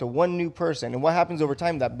day, talk to one new person. And what happens over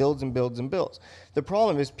time, that builds and builds and builds. The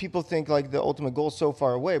problem is people think like the ultimate goal is so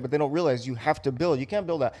far away, but they don't realize you have to build. You can't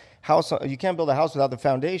build a house. You can't build a house without the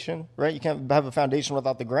foundation, right? You can't have a foundation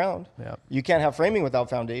without the ground. Yeah. You can't have framing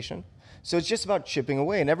without foundation. So it's just about chipping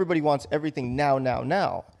away, and everybody wants everything now.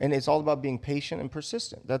 And it's all about being patient and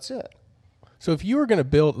persistent. That's it. So if you were going to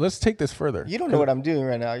build, let's take this further. You don't know what I'm doing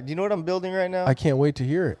right now. Do you know what I'm building right now? I can't wait to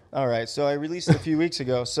hear it. All right. So I released it a few weeks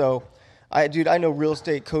ago. So I know real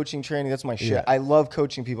estate coaching training. That's my shit. Yeah. I love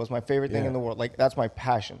coaching people. It's my favorite thing in the world. Like, that's my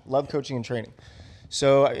passion. Love coaching and training.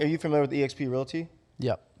 So are you familiar with eXp Realty?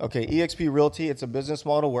 Yep. Okay, eXp Realty, it's a business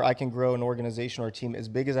model where I can grow an organization or a team as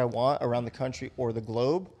big as I want around the country or the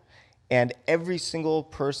globe. And every single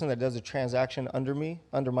person that does a transaction under me,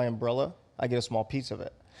 under my umbrella, I get a small piece of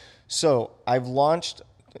it. So I'm launching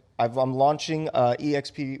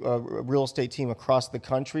eXp real estate team across the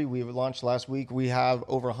country. We launched last week. We have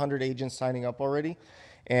over 100 agents signing up already.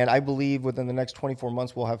 And I believe within the next 24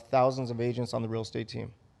 months, we'll have thousands of agents on the real estate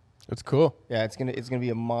team. That's cool. Yeah, it's gonna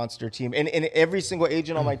be a monster team. And every single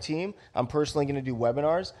agent on my team, I'm personally gonna do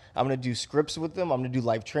webinars. I'm gonna do scripts with them. I'm gonna do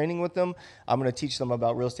live training with them. I'm gonna teach them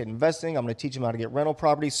about real estate investing. I'm gonna teach them how to get rental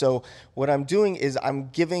property. So what I'm doing is I'm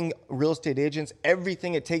giving real estate agents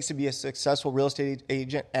everything it takes to be a successful real estate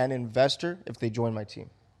agent and investor if they join my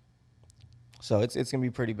team. So it's gonna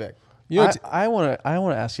be pretty big. I want to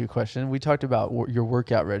ask you a question. We talked about your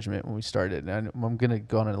workout regimen when we started, and I'm going to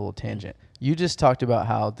go on a little tangent. You just talked about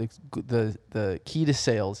how the key to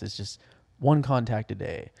sales is just one contact a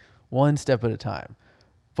day, one step at a time.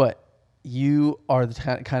 But you are the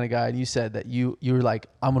kind of guy, and you said that you were like,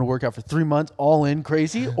 I'm going to work out for 3 months, all in,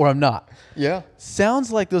 crazy, or I'm not. Yeah.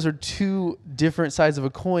 Sounds like those are two different sides of a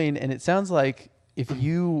coin, and it sounds like if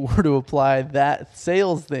you were to apply that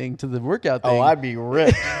sales thing to the workout thing. Oh, I'd be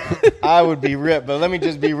ripped. I would be ripped. But let me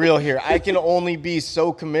just be real here. I can only be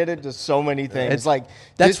so committed to so many things. It's like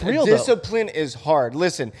that's real. Discipline is hard.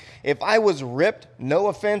 Listen, if I was ripped, no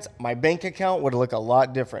offense, my bank account would look a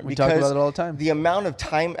lot different. We talk about it all the time. The amount of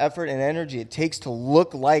time, effort, and energy it takes to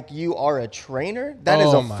look like you are a trainer, that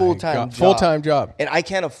is a full-time job. Full-time job. And I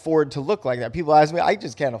can't afford to look like that. People ask me, I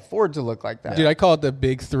just can't afford to look like that. Dude, I call it the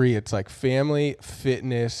big three. It's like family,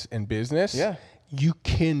 fitness, and business. Yeah. You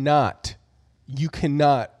cannot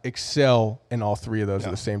excel in all three of those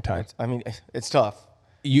at the same time. It's tough.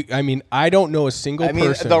 I don't know a single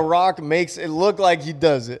person. The Rock makes it look like he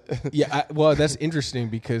does it. Yeah, well, that's interesting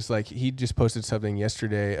because like he just posted something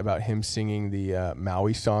yesterday about him singing the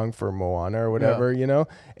Maui song for Moana or whatever, you know,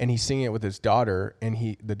 and he's singing it with his daughter,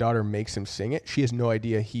 and the daughter makes him sing it. She has no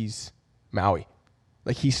idea he's Maui.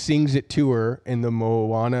 Like he sings it to her in the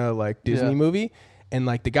Moana like Disney movie. And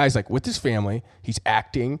like the guy's like with his family, he's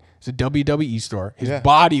acting. It's a WWE store. His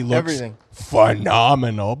body looks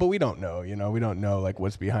phenomenal, but we don't know. We don't know like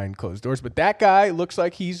what's behind closed doors. But that guy looks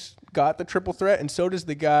like he's got the triple threat, and so does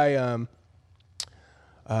the guy,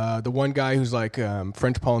 the one guy who's like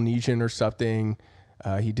French Polynesian or something.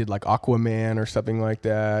 He did like Aquaman or something like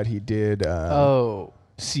that. He did.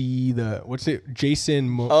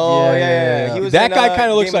 Jason? Yeah. He was that in, guy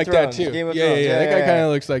kind of looks Game like of that Thrones. too. Game of Yeah, Thrones. that guy kind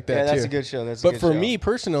of looks like that too. That's a good show. But for me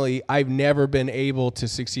personally, I've never been able to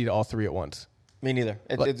succeed all three at once. Me neither.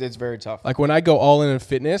 It's very tough. Like when I go all in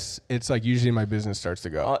fitness, it's like usually my business starts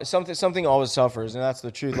to go. Something always suffers, and that's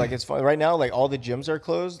the truth. Like it's fun. Right now, like all the gyms are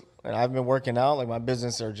closed, and I've been working out. Like my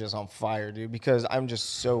business are just on fire, dude, because I'm just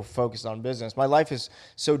so focused on business. My life is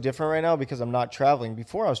so different right now because I'm not traveling.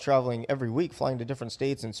 Before I was traveling every week, flying to different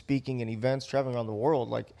states and speaking and events, traveling around the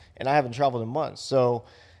world. And I haven't traveled in months. So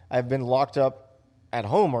I've been locked up at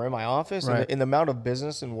home or in my office. Right. And the amount of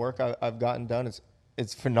business and work I've gotten done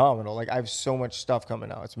it's phenomenal. Like I have so much stuff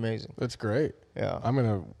coming out. It's amazing. That's great. Yeah. I'm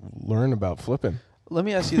gonna learn about flipping. Let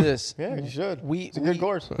me ask you this. Yeah, you should. It's a good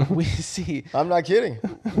course. We see. I'm not kidding.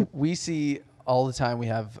 We see all the time. We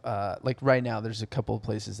have like right now. There's a couple of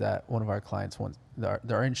places that one of our clients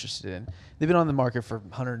they're interested in. They've been on the market for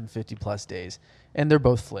 150 plus days, and they're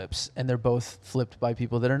both flips, and they're both flipped by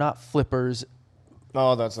people that are not flippers.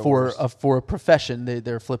 Oh, that's the for worst. For a profession.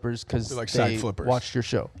 They're flippers because They're like they side flippers. watched your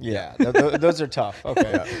show. Yeah, those are tough.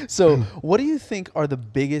 Okay. So, what do you think are the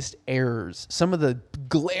biggest errors? Some of the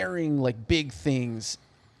glaring, like big things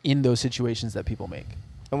in those situations that people make.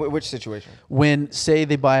 And which situation? When, say,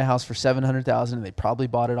 they buy a house for $700,000 and they probably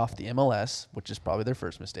bought it off the MLS, which is probably their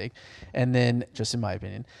first mistake, and then, just in my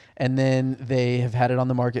opinion, and then they have had it on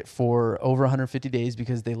the market for over 150 days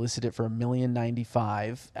because they listed it for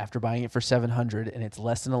 $1,095,000 after buying it for $700,000, and it's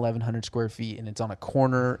less than 1,100 square feet, and it's on a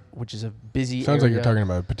corner, which is a busy Sounds like area. you're talking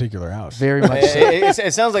about a particular house. Very much so.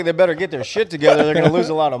 It sounds like they better get their shit together. They're going to lose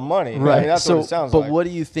a lot of money. Right. I mean, that's so, what it sounds but like. what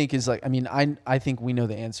do you think is like? I mean, I think we know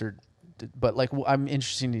the answer, but like, I'm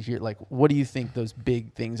interested to hear. Like, what do you think those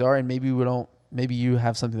big things are? And maybe we don't. Maybe you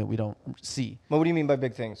have something that we don't see. Well, what do you mean by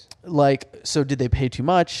big things? Like, so did they pay too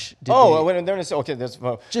much? Did When they're going to say, okay, there's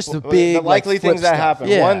just the big, the likely like, flip things that stuff. happen.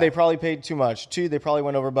 Yeah. One, they probably paid too much. Two, they probably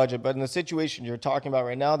went over budget. But in the situation you're talking about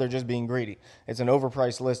right now, they're just being greedy. It's an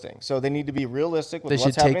overpriced listing, so they need to be realistic with They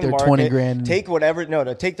what's should take happening in the their market. 20 grand. Take whatever. No,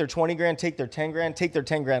 to take their 20 grand, take their 10 grand, take their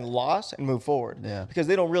 10 grand loss, and move forward. Yeah. Because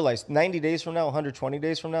they don't realize 90 days from now, 120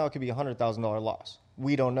 days from now, it could be $100,000 loss.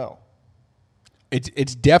 We don't know.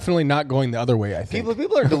 It's definitely not going the other way, I think.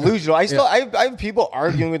 People are delusional. I have people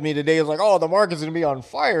arguing with me today. It's like, oh, the market's going to be on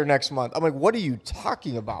fire next month. I'm like, what are you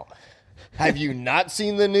talking about? Have you not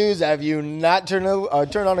seen the news? Have you not turned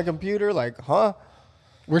on a computer? Like, huh?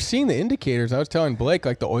 We're seeing the indicators. I was telling Blake,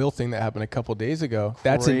 like the oil thing that happened a couple days ago.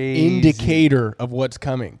 That's an Crazy. indicator of what's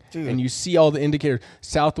coming. Dude. And you see all the indicators.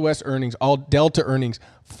 Southwest earnings, all Delta earnings,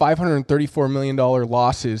 $534 million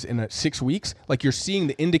losses in 6 weeks. Like you're seeing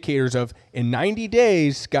the indicators of in 90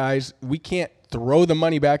 days, guys, we can't throw the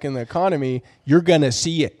money back in the economy. You're going to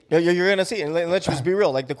see it. You're going to see it. And let's just be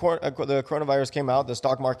real. Like the coronavirus came out, the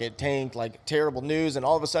stock market tanked, like terrible news. And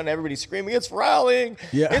all of a sudden everybody's screaming, it's rallying.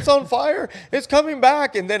 Yeah. It's on fire. It's coming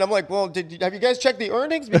back. And then I'm like, well, have you guys checked the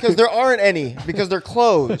earnings? Because there aren't any because they're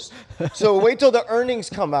closed. So wait till the earnings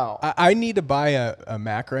come out. I need to buy a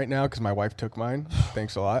Mac right now because my wife took mine.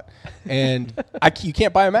 Thanks a lot. And you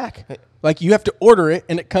can't buy a Mac. Like you have to order it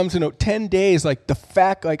and it comes in 10 days. Like the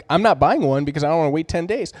fact, like I'm not buying one because I don't want to wait 10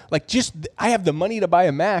 days. Like I have the money to buy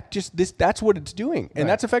a Mac. Just this, that's what it's doing. And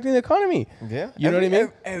that's affecting the economy. Yeah. You know what I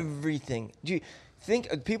mean? Everything. Do you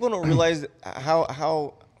think people don't realize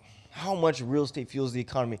how much real estate fuels the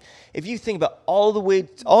economy? If you think about all the way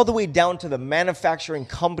down to the manufacturing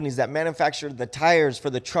companies that manufacture the tires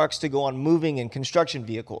for the trucks to go on moving and construction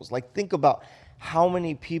vehicles. Like think about how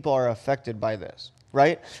many people are affected by this,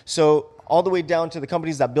 right? So all the way down to the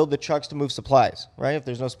companies that build the trucks to move supplies, right? If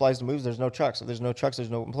there's no supplies to move, there's no trucks. If there's no trucks, there's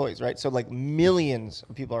no employees, right? So like millions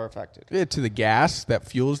of people are affected. Yeah, to the gas that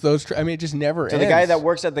fuels those. I mean, it just never ends. To the guy that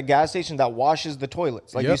works at the gas station that washes the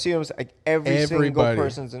toilets. Like you see him, like every single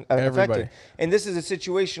person's affected. And this is a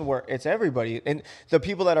situation where it's everybody. And the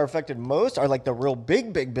people that are affected most are like the real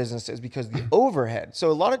big businesses because the overhead.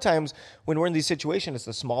 So a lot of times when we're in these situations, it's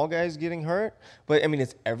the small guys getting hurt. But I mean,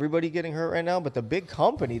 it's everybody getting hurt right now. But the big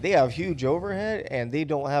company, they have huge overhead and they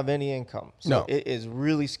don't have any income. So it is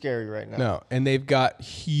really scary right now. No, and they've got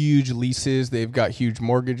huge leases, they've got huge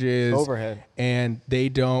mortgages, overhead, and they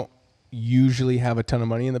don't usually have a ton of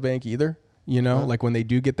money in the bank either. You know, like when they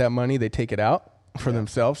do get that money, they take it out for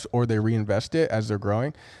themselves or they reinvest it as they're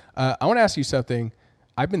growing. I want to ask you something.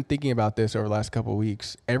 I've been thinking about this over the last couple of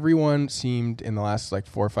weeks. Everyone seemed in the last like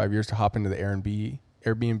 4 or 5 years to hop into the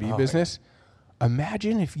Airbnb business. Yeah.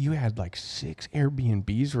 Imagine if you had like 6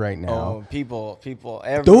 Airbnbs right now. Oh, people.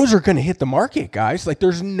 Those are going to hit the market, guys. Like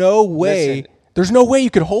there's no way. Listen, there's no way you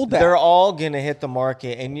could hold that. They're all going to hit the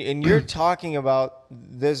market. And you're talking about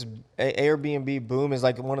this Airbnb boom is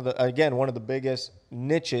like one of the biggest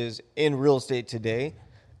niches in real estate today.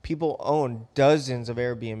 People own dozens of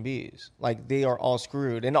Airbnbs. Like they are all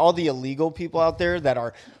screwed. And all the illegal people out there that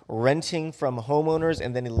are renting from homeowners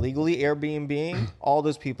and then illegally Airbnb, all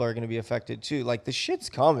those people are going to be affected too. Like the shit's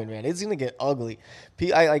coming, man. It's going to get ugly.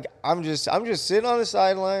 I'm just sitting on the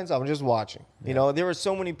sidelines. I'm just watching. You know, there were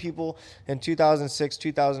so many people in 2006,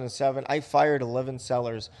 2007. I fired 11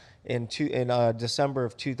 sellers in December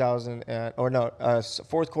of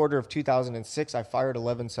 4th quarter of 2006. I fired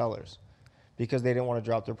 11 sellers. Because they didn't want to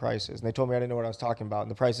drop their prices. And they told me I didn't know what I was talking about.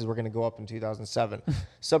 And the prices were going to go up in 2007.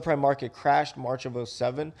 Subprime market crashed March of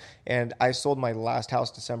 07. And I sold my last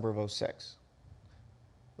house December of 06.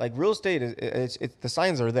 Like real estate, the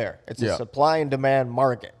signs are there. It's a supply and demand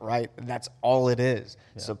market, right? That's all it is.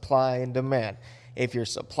 Yeah. Supply and demand. If your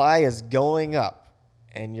supply is going up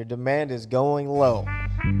and your demand is going low,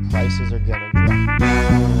 prices are going to drop.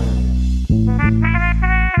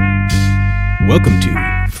 Welcome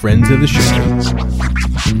to Friends of the Show.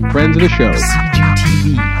 Friends of the Show.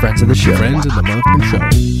 CGTV. Friends of the Show. Friends of the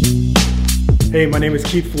motherfucking show. Hey, my name is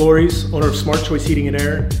Keith Flores, owner of Smart Choice Heating and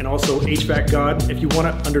Air, and also HVAC God. If you want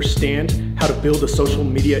to understand how to build a social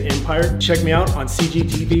media empire, check me out on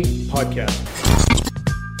CGTV Podcast.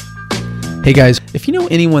 Hey guys, if you know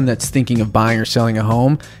anyone that's thinking of buying or selling a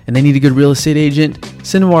home and they need a good real estate agent,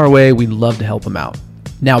 send them our way. We'd love to help them out.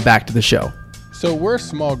 Now back to the show. So we're a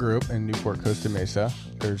small group in Newport, Costa Mesa.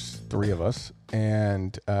 There's 3 of us,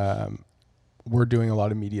 and we're doing a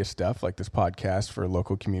lot of media stuff like this podcast for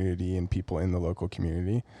local community and people in the local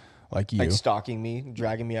community like you. Like stalking me,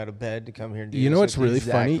 dragging me out of bed to come here and do You know what's really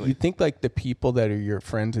Exactly. funny? You think like the people that are your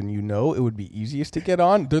friends and you know, it would be easiest to get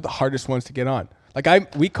on. They're the hardest ones to get on.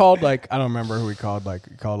 Like we called like, I don't remember who we called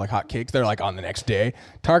Hot Cakes. They're like on the next day.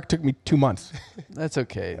 Tark took me 2 months. That's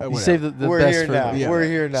okay. You whatever. save the We're best here for now. the- We're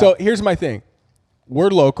here now. So here's my thing. We're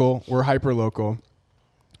local. We're hyper local.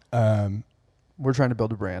 We're trying to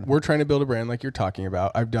build a brand. We're trying to build a brand like you're talking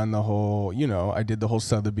about. I've done the whole, I did the whole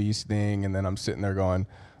Sotheby's thing, and then I'm sitting there going,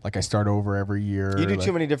 like, I start over every year. You do like,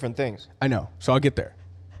 too many different things. I know. So I'll get there.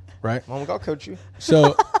 Right? Well, I'll coach you.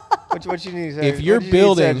 So What you need? if you're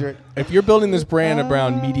building this brand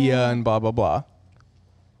around media and blah, blah, blah,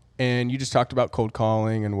 and you just talked about cold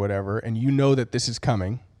calling and whatever, and you know that this is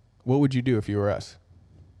coming, what would you do if you were us?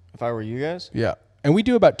 If I were you guys, Yeah. And we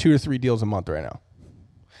do about 2 to 3 deals a month right now.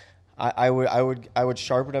 I would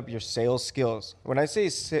sharpen up your sales skills. When I say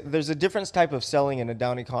there's a different type of selling in a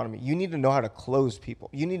down economy. You need to know how to close people.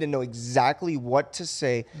 You need to know exactly what to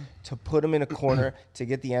say to put them in a corner to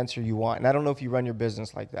get the answer you want. And I don't know if you run your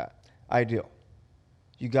business like that. I do.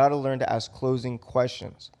 You got to learn to ask closing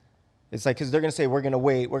questions. It's like, because they're going to say, we're going to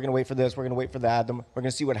wait for this, we're going to wait for that, we're going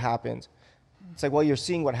to see what happens. It's like, well, you're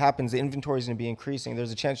seeing what happens. The inventory is going to be increasing.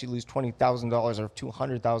 There's a chance you lose $20,000 or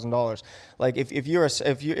 $200,000. Like if you're a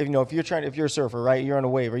surfer, right? You're on a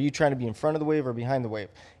wave. Are you trying to be in front of the wave or behind the wave?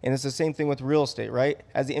 And it's the same thing with real estate, right?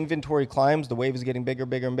 As the inventory climbs, the wave is getting bigger,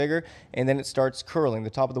 bigger, and bigger, and then it starts curling. The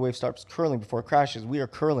top of the wave starts curling before it crashes. We are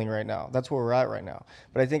curling right now. That's where we're at right now.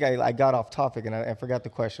 But I think I got off topic and I forgot the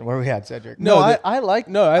question. Where we at, Cedric? I like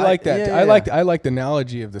that. yeah, I yeah. like the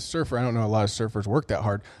analogy of the surfer. I don't know a lot of surfers work that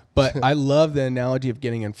hard, but I love the analogy of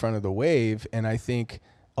getting in front of the wave. And I think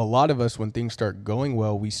a lot of us, when things start going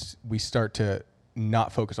well, we start to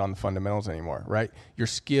not focus on the fundamentals anymore, right? Your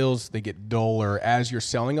skills, they get duller as you're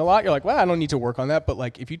selling a lot. You're like, well, I don't need to work on that. But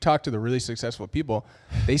like, if you talk to the really successful people,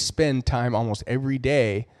 they spend time almost every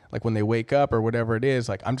day, like when they wake up or whatever it is,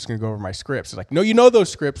 like, I'm just going to go over my scripts. It's like, no, you know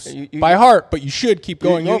those scripts by heart, but you should keep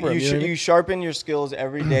going over them. You sharpen your skills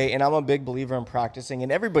every day, and I'm a big believer in practicing,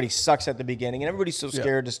 and everybody sucks at the beginning, and everybody's so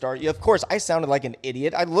scared to start. Of course, I sounded like an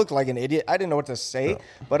idiot. I looked like an idiot. I didn't know what to say,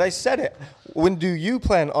 but I said it. When do you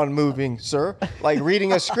plan on moving, sir? Like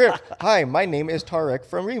reading a script. Hi, my name is Tarek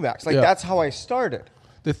from Remax. Like, that's how I started.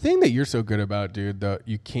 The thing that you're so good about, dude, that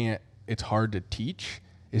it's hard to teach,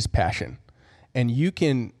 is passion. And you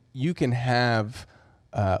can have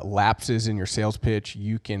lapses in your sales pitch.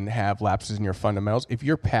 You can have lapses in your fundamentals. If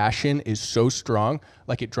your passion is so strong,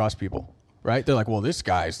 like, it draws people, right? They're like, well, this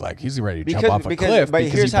guy's like, he's ready to jump off a cliff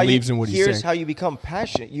because he believes in what he's saying. Here's how you become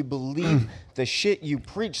passionate. You believe the shit you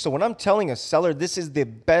preach. So when I'm telling a seller this is the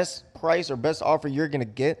best price or best offer you're going to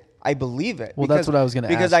get, I believe it. Well, that's what I was going to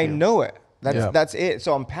ask because I you. know it. That's it.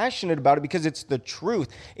 So I'm passionate about it because it's the truth.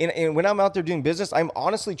 And when I'm out there doing business, I'm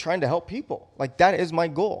honestly trying to help people. Like, that is my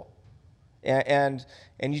goal. And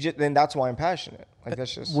then that's why I'm passionate. Like,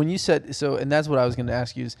 that's just when you said so, and that's what I was going to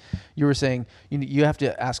ask you. Is you were saying you have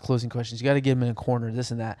to ask closing questions. You got to get them in a corner,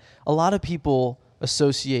 this and that. A lot of people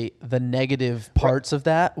associate the negative parts of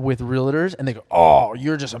that with realtors, and they go, "Oh,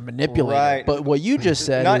 you're just a manipulator." Right. But what you just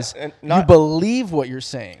said is not- you believe what you're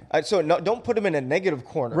saying. So no, don't put them in a negative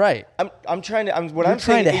corner. Right. I'm trying to. I'm You're trying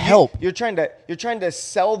trying to is help. You're trying to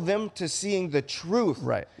sell them to seeing the truth.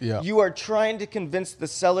 Right. Yeah. You are trying to convince the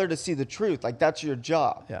seller to see the truth. Like, that's your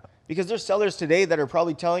job. Yeah. Because there's sellers today that are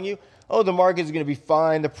probably telling you, "Oh, the market is going to be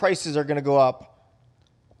fine. The prices are going to go up."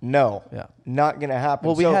 No. Yeah. Not going to happen.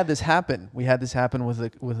 Well, we had this happen. We had this happen with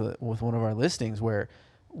one of our listings where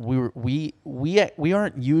we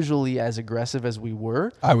aren't usually as aggressive as we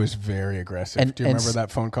were. I was very aggressive. Do you remember that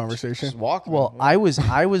phone just conversation? walk. Well, I was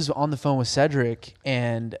on the phone with Cedric,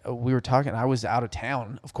 and we were talking. I was out of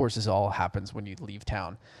town. Of course, this all happens when you leave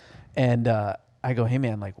town. And I go, "Hey,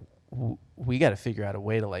 man, like, we got to figure out a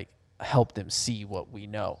way to, like, help them see what we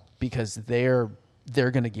know, because they're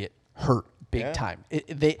gonna get hurt big time."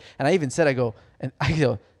 And I even said,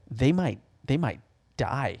 they might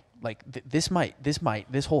die. Like,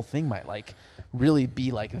 this whole thing might, like, really be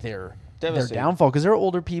like their downfall, because they're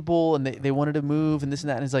older people and they wanted to move and this and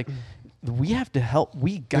that. And it's like, we have to help.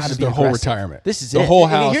 We got to is be their whole aggressive. retirement. This is The it. whole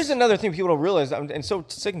And house. here's another thing people don't realize. I'm so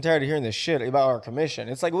sick and tired of hearing this shit about our commission.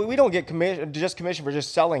 It's like we don't get commission for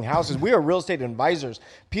just selling houses. We are real estate advisors.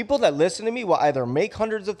 People that listen to me will either make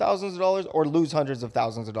hundreds of thousands of dollars or lose hundreds of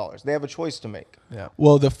thousands of dollars. They have a choice to make. Yeah.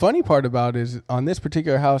 Well, the funny part about it is on this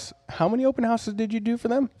particular house, how many open houses did you do for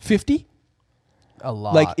them? 50? A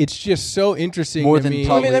lot. Like, it's just so interesting More to than me.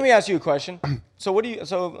 probably- Let me ask you a question. So what do you?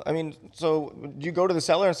 So do you go to the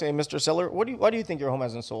seller and say, Mr. Seller, why do you think your home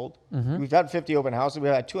hasn't sold? We've had 50 open houses.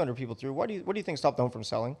 We've had 200 people through. What do you think stopped the home from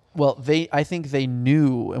selling? Well, I think they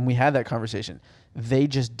knew, and we had that conversation. They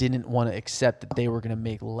just didn't want to accept that they were going to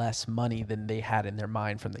make less money than they had in their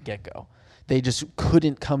mind from the get-go. They just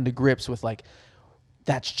couldn't come to grips with like,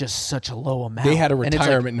 that's just such a low amount. They had a And it's like,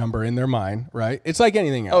 retirement number in their mind, right? It's like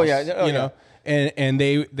anything else. Oh, yeah. Oh, you yeah. know? And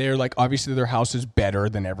they're like, obviously their house is better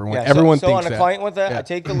than everyone. Yeah, Everyone so thinks on a that. client with that, Yeah. I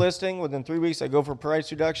take the listing within 3 weeks. I go for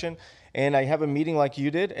price reduction, and I have a meeting like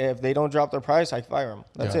you did. If they don't drop their price, I fire them.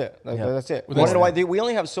 That's Yeah. it. Yeah. That's it. Well, Want to that's- know why? We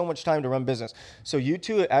only have so much time to run business. So you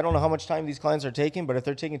two, I don't know how much time these clients are taking, but if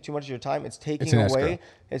they're taking too much of your time, it's taking It's an away.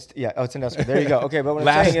 escrow. It's an escrow. There you go. Okay, but what I'm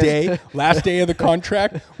last saying is, last day of the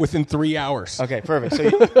contract within 3 hours. okay, perfect.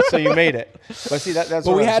 So you made it. But see that's. But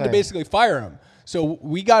what we I'm had to saying. basically fire him. So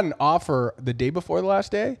we got an offer the day before the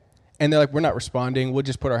last day, and they're like, we're not responding. We'll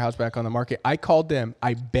just put our house back on the market. I called them.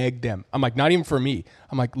 I begged them. I'm like, not even for me.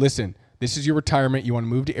 I'm like, listen, this is your retirement. You want to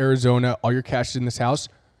move to Arizona. All your cash is in this house.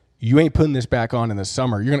 You ain't putting this back on in the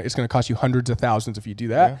summer. It's going to cost you hundreds of thousands if you do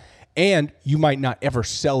that. Yeah. And you might not ever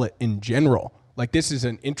sell it in general. Like, this is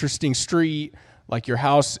an interesting street. Like, your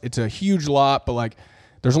house, it's a huge lot, but like,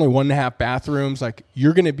 there's only 1.5 bathrooms. Like,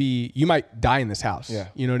 you might die in this house. Yeah.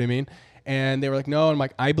 You know what I mean? And they were like, no. And I'm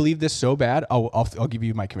like, I believe this so bad. I'll give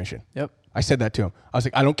you my commission. Yep. I said that to him. I was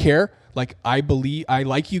like, I don't care. Like, I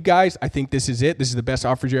like you guys. I think this is it. This is the best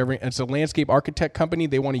offers you ever. And it's a landscape architect company.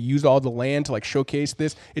 They want to use all the land to like showcase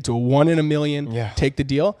this. It's a 1 in a million. Yeah. Take the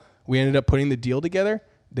deal. We ended up putting the deal together.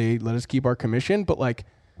 They let us keep our commission, but like,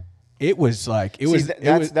 it was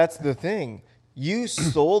That's the thing. You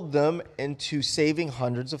sold them into saving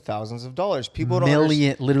hundreds of thousands of dollars. People don't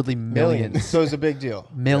literally millions. So it's a big deal.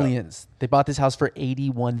 Millions. They bought this house for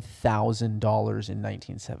 $81,000 in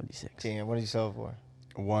 1976. Damn, what did you sell it for?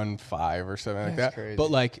 1.5 or something like That's that. crazy.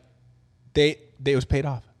 But like, it was paid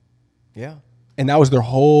off, Yeah. and that was their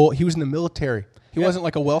whole. He was in the military. He wasn't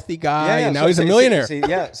like a wealthy guy, and now he's a millionaire.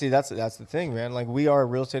 See, that's the thing, man. Like, we are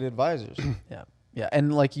real estate advisors. Yeah. Yeah.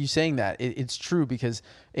 And like you saying that, it's true because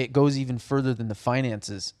it goes even further than the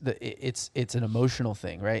finances. It's an emotional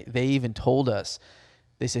thing, right? They even told us,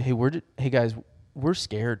 they said, hey guys, we're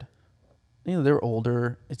scared. You know, they're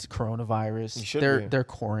older. It's coronavirus. You should be. They're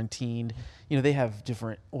quarantined. You know, they have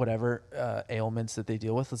different ailments that they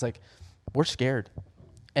deal with. It's like, we're scared.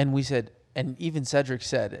 And we said, and even Cedric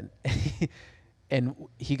said, and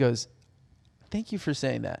he goes, thank you for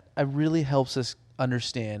saying that. It really helps us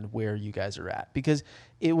understand where you guys are at, because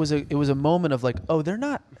it was a moment of like, oh, they're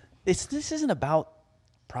not. This isn't about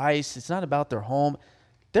price. It's not about their home.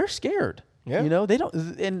 They're scared. Yeah. You know, they don't,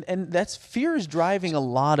 and that's fear is driving a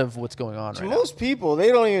lot of what's going on To right most people,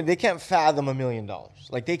 they can't fathom $1 million.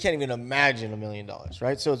 Like, they can't even imagine $1 million,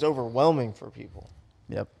 right? So it's overwhelming for people.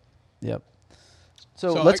 now. Yep.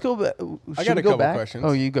 So, So let's I- go back. I Should got we a go couple back? questions.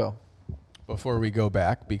 Oh, you go. Before we go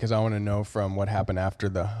back, because I want to know from what happened after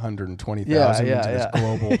the 120,000 Yeah, into this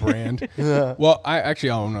global brand. Well, I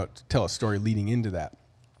want to tell a story leading into that.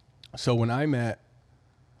 So when I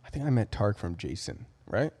think I met Tark from Jason,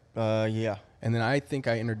 right? Yeah. And then I think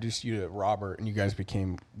I introduced you to Robert, and you guys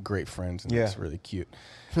became great friends, and Yeah. that's really cute.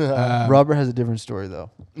 Robert has a different story though.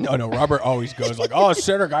 No, Robert always goes like, "Oh,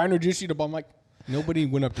 Cedric, I introduced you to." I'm like, nobody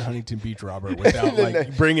went up to Huntington Beach, Robert, without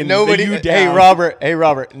like bringing Nobody. you down. Hey,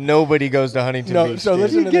 Robert. Nobody goes to Huntington No, Beach. so dude.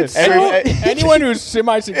 listen to this. Every- Anyone who's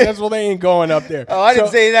semi-successful, they ain't going up there. Oh, I didn't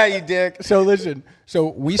So- say that, you dick. So listen, so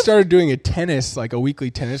we started doing a weekly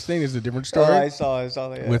tennis thing. This is a different story. Oh, I saw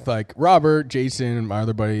that. Yeah. With like Robert, Jason, and my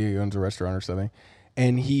other buddy who owns a restaurant or something.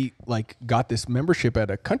 And he like got this membership at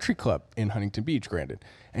a country club in Huntington Beach, granted.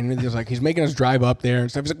 And he was like, he's making us drive up there and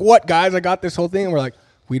stuff. He's like, what, guys? I got this whole thing. And we're like,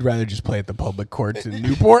 we'd rather just play at the public courts in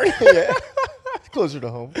Newport. It's closer to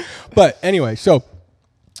home. But anyway, so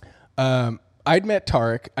I'd met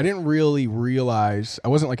Tarek. I didn't really realize, I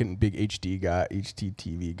wasn't like a big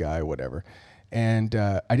HDTV guy, whatever. And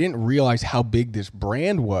I didn't realize how big this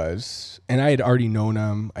brand was. And I had already known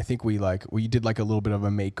him. I think we did like a little bit of a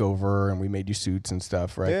makeover, and we made you suits and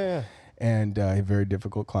stuff, right? Yeah. And a very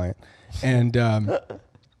difficult client. And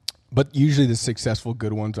but usually the successful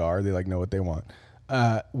good ones they like know what they want.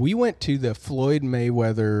 We went to the Floyd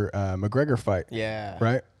Mayweather McGregor fight. Yeah.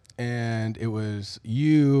 Right? and it was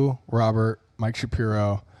you, Robert, Mike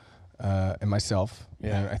Shapiro, and myself.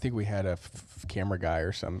 Yeah. And I think we had a camera guy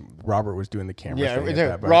or some. Robert was doing the camera. Yeah, thing at there-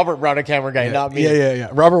 that, but- Robert brought a camera guy, yeah, not me. Yeah.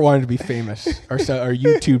 Robert wanted to be famous or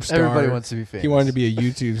YouTube star. Everybody wants to be He famous. wanted to be a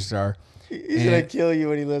YouTube star. He's gonna kill you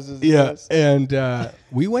when he listens to Yeah, this. and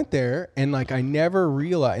we went there, and like I never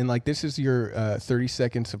realized, and like this is your 30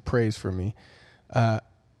 seconds of praise for me.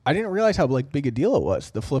 I didn't realize how like big a deal it was,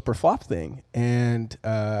 the flip or flop thing, and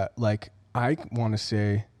like I want to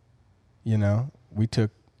say, you know, we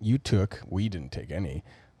didn't take any.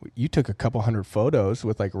 You took a couple hundred photos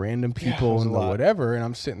with like random people was and a lot. whatever, and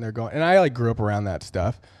I'm sitting there going, and I like grew up around that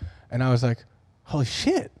stuff, and I was like, holy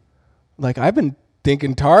shit, like I've been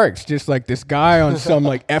thinking Tarek's just like this guy on some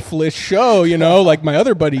like F-list show, you know, like my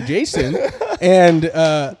other buddy Jason, and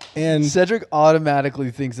Cedric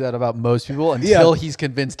automatically thinks that about most people until Yeah. he's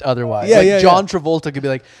convinced otherwise. Yeah, like yeah, John Travolta could be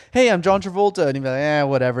like, "Hey, I'm John Travolta," and he'd be like,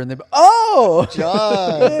 whatever," and then, "Oh,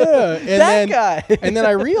 John. yeah, and that then, guy." and then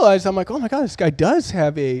I realized I'm like, oh my god, this guy does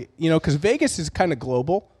have a, you know, because Vegas is kind of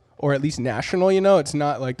global or at least national, you know, it's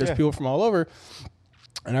not like there's Yeah. people from all over,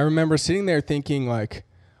 and I remember sitting there thinking like,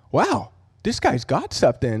 wow. This guy's got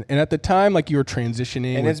something, and at the time, like you were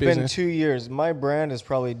transitioning, And with it's been business. 2 years. My brand has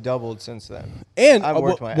probably doubled since then. And I've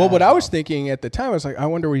worked my what ass I was off. thinking at the time, I was like, I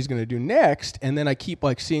wonder what he's going to do next. And then I keep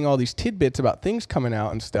like seeing all these tidbits about things coming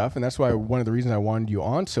out and stuff. And that's why one of the reasons I wanted you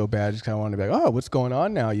on so bad is because I wanted to be like, oh, what's going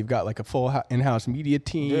on now? You've got like a full in-house media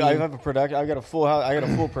team. Dude, I have a production. I got a full house. I got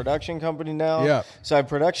a full production company now. Yeah. So I have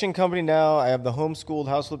production company now. I have the homeschooled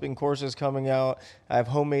house flipping courses coming out. I have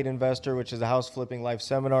Homemade Investor, which is a house flipping life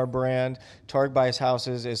seminar brand. Targ Buys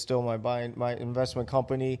Houses is still my investment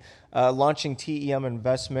company. Launching TEM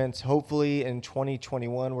Investments. Hopefully in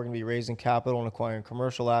 2021, we're going to be raising capital and acquiring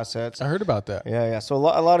commercial assets. I heard about that. Yeah. So a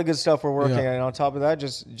lot of good stuff we're working Yeah. on. And on top of that,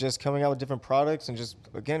 just coming out with different products and just,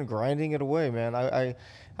 again, grinding it away, man. I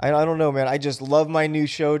don't know, man. I just love my new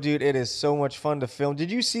show, dude. It is so much fun to film. Did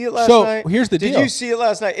you see it last So, night? here's the Did deal. you see it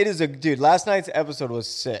last night? It is dude, last night's episode was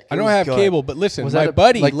sick. I It don't was have good. cable, but listen, Was my that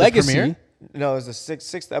buddy like the Legacy, premiere? No, it was the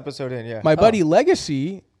sixth episode in, yeah. my buddy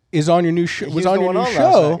Legacy is on your new show. He Was was on the your one new on last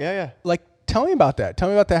show. night. Yeah. Like, tell me about that. Tell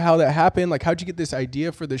me about that. How that happened. Like, how'd you get this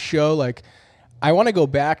idea for the show? Like, I want to go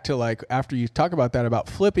back to like after you talk about that about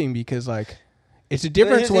flipping because like it's a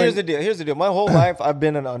difference Here's the deal. Here's the deal. My whole life, I've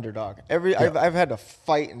been an underdog. I've had to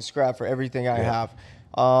fight and scrap for everything I have.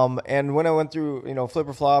 And when I went through, Flip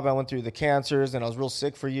or Flop, I went through the cancers, and I was real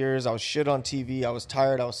sick for years. I was shit on TV. I was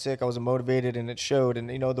tired. I was sick. I wasn't motivated, and it showed. And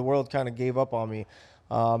the world kind of gave up on me.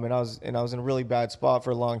 And I was in a really bad spot for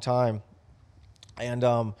a long time. And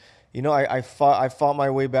I fought my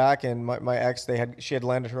way back. And my ex, she had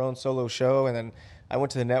landed her own solo show, and then I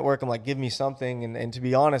went to the network. I'm like, give me something. And to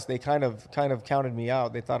be honest, they kind of counted me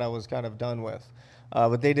out. They thought I was kind of done with.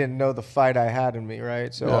 But they didn't know the fight I had in me,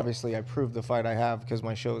 right? So obviously I proved the fight I have because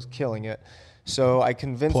my show is killing it. So I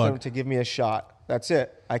convinced them to give me a shot. That's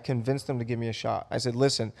it. I convinced them to give me a shot. I said,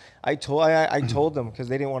 listen, I told them because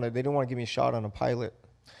they didn't want to give me a shot on a pilot.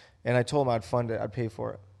 And I told them I'd fund it. I'd pay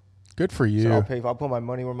for it. Good for you. So I'll put my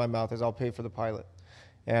money where my mouth is. I'll pay for the pilot.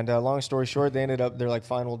 And long story short, they're like,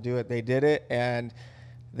 fine, we'll do it. They did it. And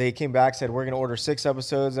they came back, said, we're going to order 6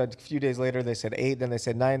 episodes. A few days later, they said 8, then they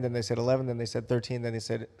said 9, then they said 11, then they said 13, then they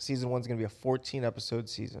said season 1's going to be a 14-episode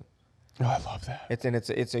season. Oh, I love that.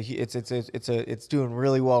 It's doing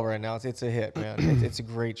really well right now. It's a hit, man. It's a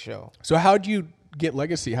great show. So how'd you get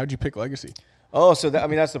Legacy? How'd you pick Legacy? Oh, so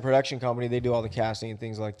that's the production company. They do all the casting and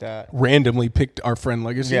things like that. Randomly picked our friend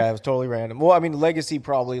Legacy? Yeah, it was totally random. Well, Legacy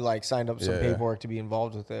probably signed up some Yeah. paperwork to be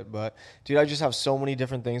involved with it. But dude, I just have so many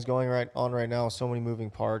different things going on right now. So many moving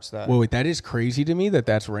parts that. Well, wait, that is crazy to me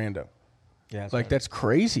that's random. Yeah, it's Like, that's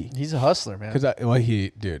crazy. He's a hustler, man. Because,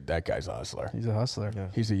 dude, that guy's a hustler. He's a hustler. Yeah.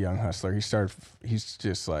 He's a young hustler. He's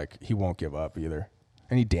just like, he won't give up either.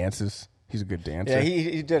 And he dances. He's a good dancer. Yeah,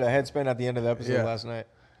 he did a headspin at the end of the episode Yeah. last night.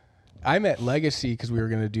 I met Legacy because we were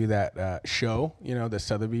going to do that show, the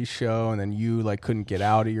Sotheby's show, and then you couldn't get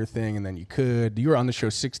out of your thing, and then you could. You were on the show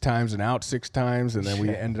 6 times and out 6 times, and then we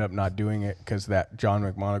ended up not doing it because that John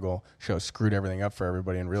McMonagle show screwed everything up for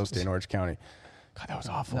everybody in real estate in Orange County. God, that was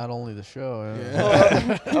awful. Not only the show.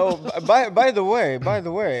 By the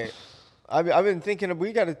way, I've been thinking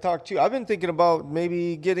we got to talk too. I've been thinking about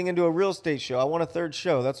maybe getting into a real estate show. I want a 3rd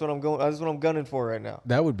show. That's what I'm gunning for right now.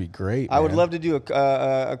 That would be great. I would man. love to do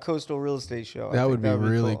a coastal real estate show. I That think would be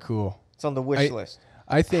really cool. It's on the wish list.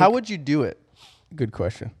 I think. How would you do it? Good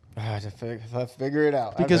question. I have to figure it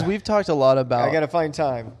out. Because we've talked a lot about. I got to find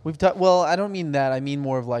time. We've talked. Well, I don't mean that. I mean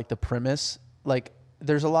more of the premise.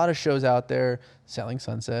 There's a lot of shows out there, Selling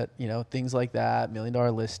Sunset, things like that, $1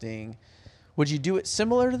 Million Listing. Would you do it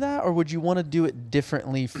similar to that, or would you want to do it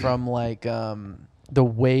differently from like the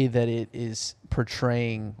way that it is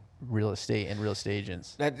portraying real estate and real estate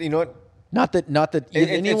agents? That, you know what? Not that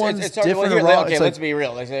anyone's it's hard to different hear. or wrong. Okay, It's let's like, be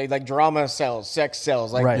real. Like drama sells, sex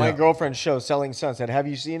sells. Like Right. my Yeah. girlfriend's show, Selling Sunset. Have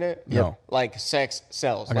you seen it? No. Like sex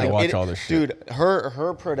sells. I gotta Like, watch all this shit. Dude,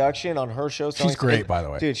 her production on her show. Selling great, Sunset- by the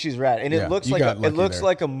way. Dude, she's rad, and Yeah, it looks you like got lucky it looks there.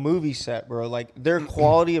 like a movie set, bro. Like their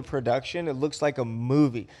quality of production, it looks like a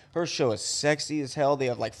movie. Her show is sexy as hell. They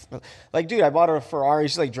have like, dude, I bought her a Ferrari.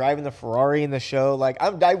 She's like driving the Ferrari in the show. Like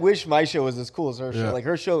I wish my show was as cool as her Yeah. show. Like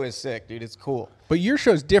her show is sick, dude. It's cool. But your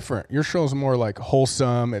show's different. Your show's more like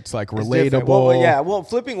wholesome. It's like It's relatable. different. Well, yeah. Well,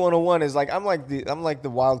 Flipping 101 is like I'm like the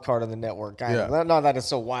wild card on the network. Kind of. Yeah. Not that it's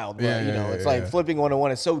so wild, but Yeah, you know, yeah, it's yeah, like yeah. Flipping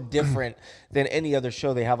 101 is so different than any other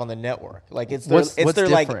show they have on the network. Like it's their What's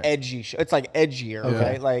like different? edgy show. It's like edgier,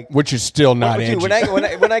 okay? Like Which is still not dude,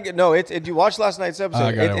 edgy. when I get no, did you watch last night's episode?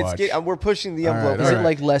 I gotta watch. We're pushing the All envelope. right, is all it right.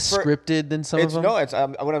 like less For- scripted than some of It's them? no,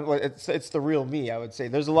 it's the real me. I would say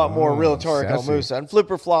there's a lot more real Tariq El sassy. Moussa and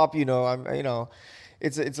Flip or Flop.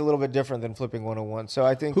 It's a little bit different than Flipping 101. So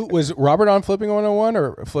I think Who was Robert on Flipping 101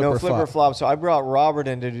 or Flip no or Flip Flop? or Flop. So I brought Robert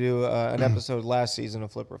in to do an episode last season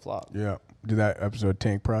of Flip or Flop. Yeah. Did that episode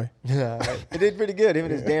tank pry? Yeah, it did pretty good. Him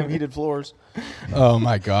and his damn heated floors. Oh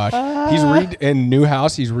my gosh. He's in new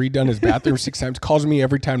house. He's redone his bathroom 6 times. Calls me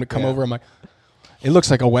every time to come over. I'm like, it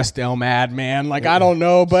looks like a West Elm ad, man. Like, I don't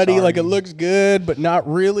know, buddy. Sorry. Like, it looks good, but not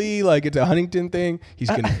really. Like, it's a Huntington thing. He's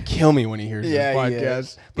going to kill me when he hears Yeah, this he podcast.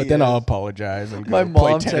 is. But He then is. I'll apologize and My go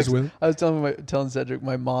play mom tennis with him. I was telling Cedric,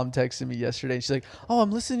 my mom texted me yesterday. And she's like, "Oh,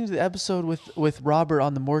 I'm listening to the episode with Robert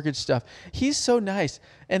on the mortgage stuff. He's so nice."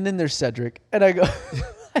 And then there's Cedric, and I go,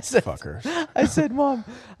 I said, Fuckers. I said, Mom,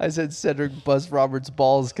 I said Cedric bust Robert's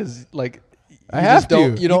balls because like I have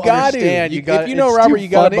to. You don't gotta. understand. You got if you know it's Robert, too you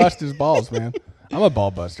got to funny. bust his balls, man. I'm a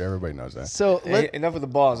ball buster. Everybody knows that. So Hey, enough of the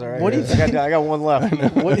balls, all right? What do you I got one left.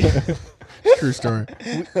 what, True story.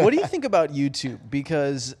 what do you think about YouTube?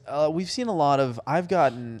 Because we've seen a lot of.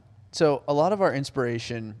 A lot of our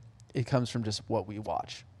inspiration, it comes from just what we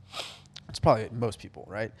watch. It's probably most people,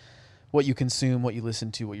 right? What you consume, what you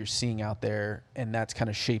listen to, what you're seeing out there, and that's kind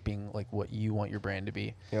of shaping like what you want your brand to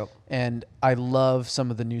be. Yep. And I love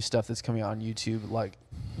some of the new stuff that's coming out on YouTube. Like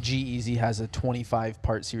G-Eazy has a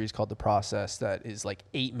 25-part series called The Process that is like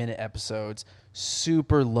 8-minute episodes,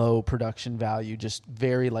 super low production value, just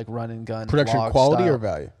very like run and gun. Production vlog quality style. or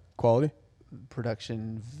value? Quality?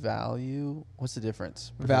 Production value. What's the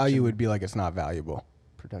difference? Value would be like it's not valuable.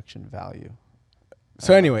 Production value.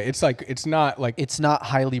 So anyway, it's like it's not like It's not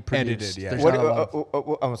highly produced. Edited, yeah. There's What, not a lot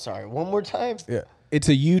of- I'm sorry. One more time. yeah, it's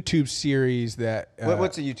a YouTube series that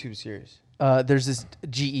What's a YouTube series? there's this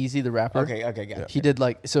G-Eazy, the rapper. Okay, got it. He did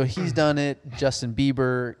he's done it. Justin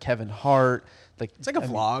Bieber, Kevin Hart. it's like a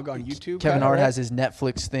vlog on YouTube. Kevin kinda, Hart right? has his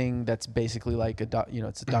Netflix thing that's basically like it's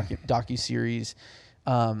a docu series,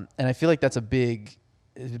 and I feel like that's a big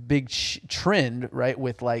trend, right?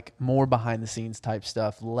 With like more behind the scenes type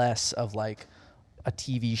stuff, less of like a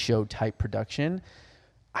TV show type production.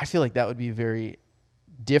 I feel like that would be a very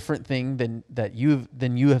different thing than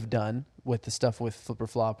you have done with the stuff with Flip or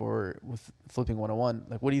Flop or with Flipping 101.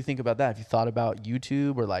 Like, what do you think about that? Have you thought about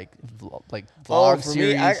YouTube or like vlog for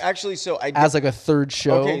series me, actually, so I as like a third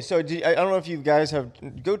show? Okay, so I don't know if you guys have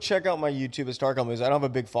go check out my YouTube at Starcom News. I don't have a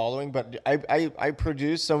big following, but I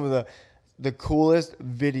produce some of the coolest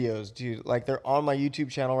videos, dude. Like they're on my YouTube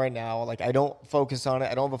channel right now. Like I don't focus on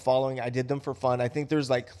it. I don't have a following. I did them for fun. I think there's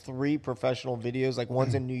like 3 professional videos. Like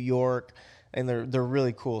one's in New York, and they're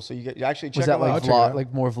really cool. So you actually check Was that out my like check it out.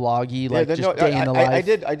 like more vloggy, like Yeah, just day in the life? I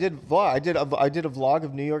did vlog. I did a vlog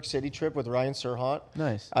of New York City trip with Ryan Serhant.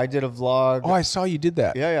 Nice. I did a vlog. Oh, I saw you did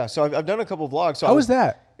that. Yeah. So I've done a couple vlogs. So How was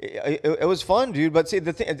that? It was fun, dude. But see,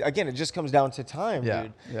 the thing again, it just comes down to time, Yeah,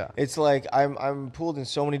 dude. yeah. It's like I'm pulled in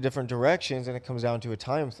so many different directions, and it comes down to a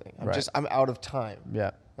time thing. I'm out of time. Yeah.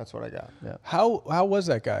 That's what I got. Yeah. How was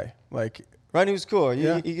that guy? Like, Ryan was cool.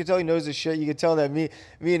 Yeah. You could tell he knows his shit. You could tell that me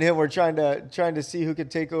and him were trying to see who could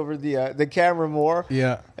take over the camera more.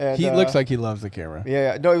 yeah, And, he looks like he loves the camera.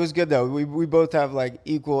 Yeah. No, it was good though. We both have like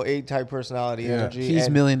equal A-type personality, Yeah. energy. He's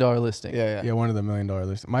and- $1 million listing. Yeah. Yeah, one of the $1 million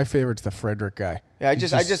list. My favorite's the Frederick guy. Yeah,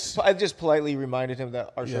 He's I just politely reminded him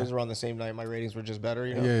that our shows Yeah. were on the same night. My ratings were just better,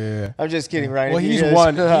 you know. Yeah. I'm just kidding, Ryan. Well, He he's is-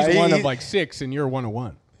 one. He's he- one of like 6, and you're one of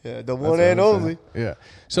one. Yeah, the That's one what and I'm saying. only. Yeah.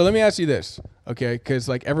 So let me ask you this, okay? Because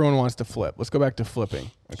like everyone wants to flip. Let's go back to flipping.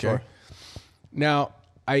 Okay. Sure. Now,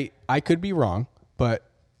 I could be wrong, but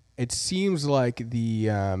it seems like the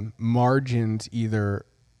margins either,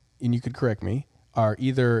 and you could correct me, are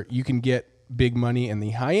either you can get big money in the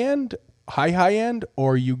high end,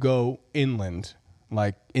 or you go inland,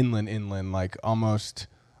 like inland, like almost,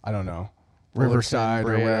 I don't know, Riverside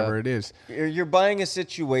or Brea. whatever it is. You're buying a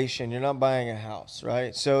situation. You're not buying a house,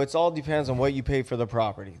 right? So it's all depends on what you pay for the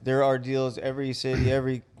property. There are deals every city,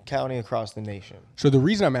 every county across the nation. So the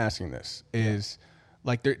reason I'm asking this is,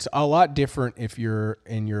 like, it's a lot different if you're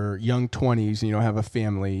in your young 20s and you don't have a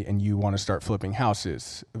family and you want to start flipping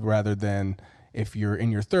houses, rather than if you're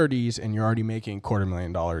in your 30s and you're already making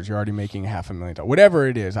 $250,000, you're already making $500,000, whatever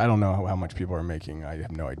it is. I don't know how much people are making. I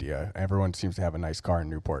have no idea. Everyone seems to have a nice car in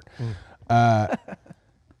Newport.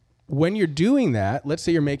 When you're doing that, let's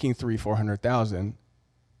say you're making $300,000-$400,000,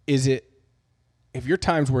 is it, if your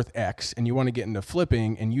time's worth X and you want to get into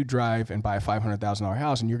flipping and you drive and buy a $500,000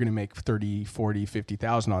 house and you're going to make 30, 40,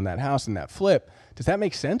 50,000 on that house and that flip, does that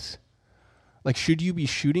make sense? Like, should you be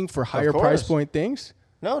shooting for higher price point things?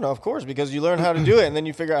 No, of course, because you learn how to do it, and then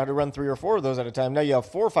you figure out how to run 3 or 4 of those at a time. Now you have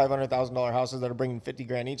 4 $500,000 houses that are bringing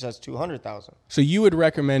 $50,000 each. That's $200,000. So you would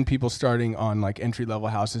recommend people starting on like entry level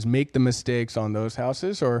houses make the mistakes on those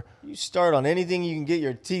houses, or You start on anything you can get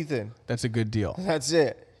your teeth in. that's a good deal? That's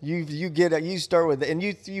it. You start with it, and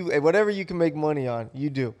you whatever you can make money on,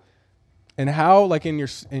 you do. And how, like in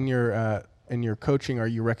your coaching, are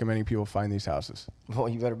you recommending people find these houses? Well,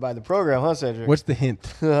 you better buy the program, huh, Cedric? What's the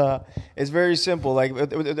hint? It's very simple. Like,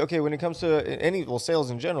 okay, when it comes to sales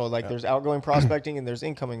in general, like there's outgoing prospecting and there's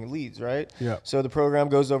incoming leads, right? Yeah. So the program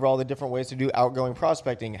goes over all the different ways to do outgoing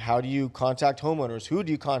prospecting. How do you contact homeowners? Who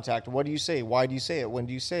do you contact? What do you say? Why do you say it? When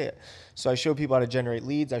do you say it? So I show people how to generate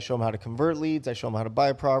leads. I show them how to convert leads. I show them how to buy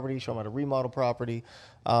a property. Show them how to remodel property.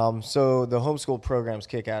 So the homeschool program's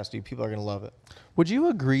kick-ass, dude. People are going to love it. Would you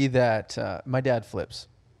agree that my dad flips?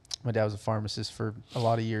 My dad was a pharmacist for a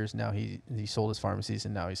lot of years. Now he sold his pharmacies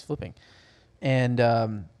and now he's flipping. And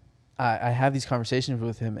I have these conversations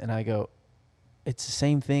with him and I go, it's the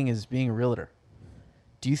same thing as being a realtor.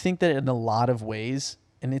 Do you think that in a lot of ways,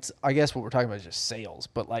 and it's, I guess what we're talking about is just sales,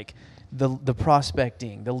 but like the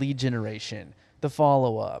prospecting, the lead generation, the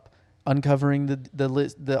follow-up, uncovering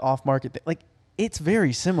the off-market thing, like it's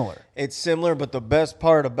very similar. It's similar, but the best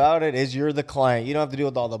part about it is you're the client. You don't have to deal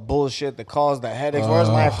with all the bullshit, the calls, the headaches. Where's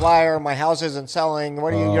my flyer? My house isn't selling.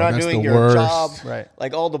 What are you? You're not that's doing the your worst. job. Right.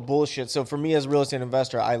 Like all the bullshit. So for me as a real estate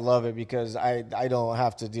investor, I love it because I don't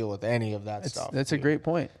have to deal with any of that stuff. That's a great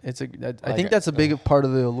point. I think that's a big part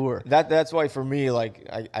of the allure. That's why for me, like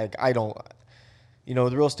I don't. You know,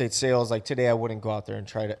 the real estate sales, like today I wouldn't go out there and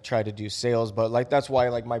try to do sales, but like that's why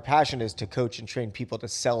like my passion is to coach and train people to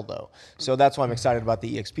sell though. So that's why I'm excited about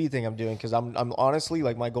the EXP thing I'm doing, because I'm honestly,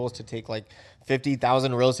 like, my goal is to take like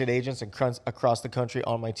 50,000 real estate agents across the country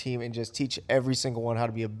on my team and just teach every single one how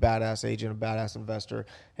to be a badass agent, a badass investor,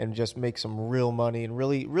 and just make some real money and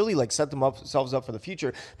really like set themselves up for the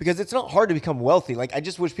future, because it's not hard to become wealthy. Like, I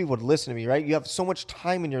just wish people would listen to me, right? You have so much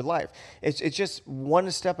time in your life. It's just one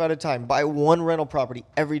step at a time. Buy one rental property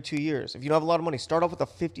every 2 years. If you don't have a lot of money, start off with a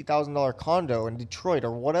 $50,000 condo in Detroit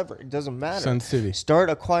or whatever. It doesn't matter. Sun City.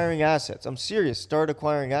 Start acquiring assets. I'm serious. Start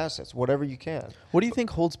acquiring assets, whatever you can. What do you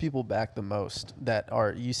think holds people back the most? That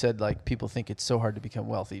are, you said like people think it's so hard to become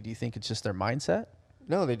wealthy. Do you think it's just their mindset?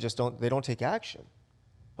 No, they just don't. They don't take action.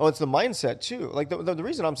 Oh, it's the mindset too. Like the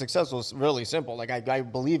reason I'm successful is really simple. Like I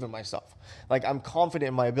believe in myself. Like I'm confident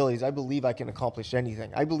in my abilities. I believe I can accomplish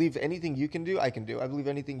anything. I believe anything you can do, I can do. I believe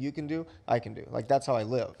anything you can do, I can do. Like that's how I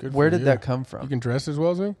live. Good Where for did you. that come from? You can dress as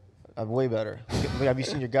well as me? I'm way better. Have you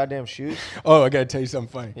seen your goddamn shoes? Oh, I gotta tell you something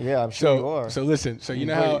funny. Yeah, I'm sure you are. So listen. So you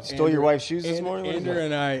know What, how you stole your wife's shoes this morning? What is Andrew that?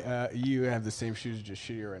 and I, you have the same shoes, just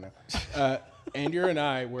shittier right now. Andrew and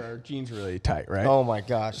I wear our jeans really tight, right? Oh my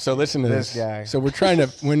gosh. So listen to this this guy. So we're trying to.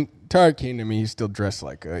 When Tarek came to me, he's still dressed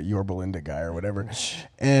like a Yorba Linda guy or whatever.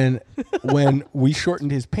 And when we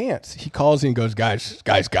shortened his pants, he calls and goes, "Guys,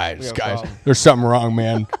 have a problem." there's something wrong,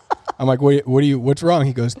 man." I'm like, "What's wrong?"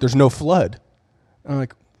 He goes, "There's no flood." I'm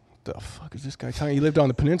like, the fuck is this guy talking? He lived on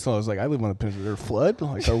the peninsula. I was like, I live on the peninsula. There's flood?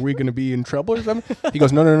 Like, are we going to be in trouble or something? He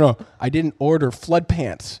goes, no. I didn't order flood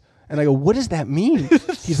pants. And I go, what does that mean?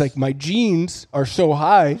 He's like, my jeans are so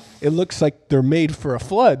high, it looks like they're made for a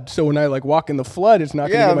flood. So when I like walk in the flood, it's not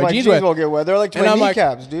going to Yeah, get my jeans wet. won't get wet. They're like to And my I'm like,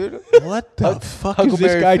 kneecaps, dude. What the fuck is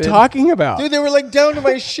Huckleberry this guy Finn. talking about? Dude, they were like down to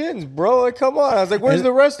my shins, bro. Like, come on. I was like, where's And-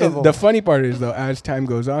 the rest of and them? The funny part is, though, as time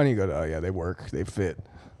goes on, he goes, oh, yeah, they work. They fit.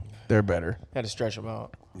 They're better. Had to stretch them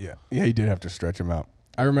out. Yeah, he did have to stretch him out.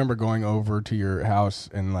 I remember going over to your house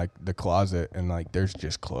and like the closet, and like there's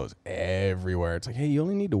just clothes everywhere. It's like, hey, you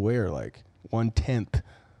only need to wear like 1/10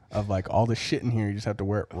 of like all the shit in here. You just have to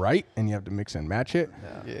wear it right, and you have to mix and match it.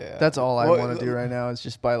 Yeah. That's all I Well, want to do right now is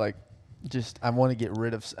just buy like Just I want to get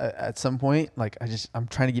rid of at some point. Like I'm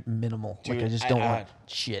trying to get minimal. Dude, like I just don't want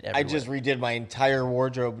shit everywhere. I just redid my entire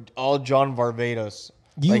wardrobe, all John Varvatos.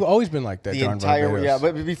 You've always been like that, The John entire Barbados.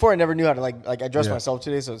 Yeah, but before I never knew how to like I dress Yeah. myself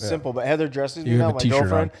today, so it's simple. But Heather dresses me You now, have a my t-shirt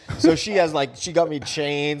girlfriend. on. So she has she got me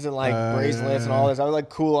chains and bracelets and all this. I was like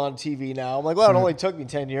cool on TV now. I'm like, well, it only took me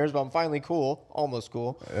 10 years, but I'm finally cool, almost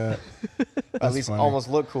cool. At least funny. almost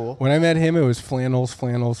look cool. When I met him, it was flannels.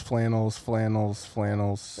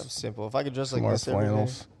 Simple. If I could dress like More this every day.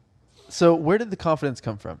 flannels. So where did the confidence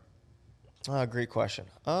come from? Great question.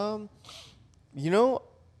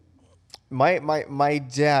 My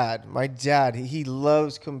dad, he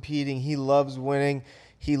loves competing. He loves winning.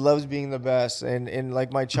 He loves being the best. And in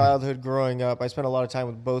like my childhood growing up, I spent a lot of time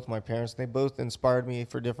with both my parents. They both inspired me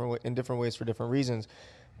in different ways for different reasons.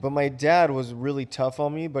 But my dad was really tough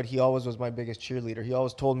on me, but he always was my biggest cheerleader. He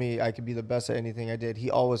always told me I could be the best at anything I did. He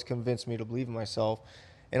always convinced me to believe in myself.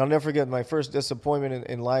 And I'll never forget my first disappointment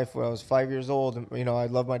in life when I was 5 years old. And, I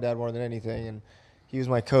loved my dad more than anything. And he was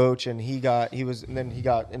my coach, and he got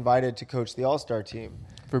invited to coach the All-Star team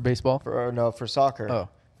For baseball? for soccer. Oh.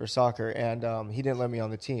 For soccer, and he didn't let me on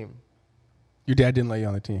the team. Your dad didn't let you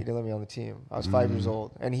on the He team. didn't let me on the team. I was 5 years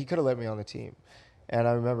old, and he could have let me on the team. And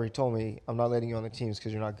I remember he told me, "I'm not letting you on the teams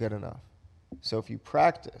because you're not good enough. So if you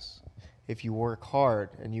practice, if you work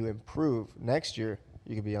hard, and you improve, next year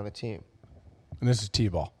you could be on the team." And this is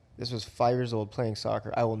T-ball. This was 5 years old playing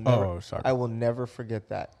soccer. I will soccer. I will never forget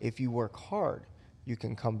that. If you work hard, you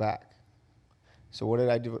can come back. So what did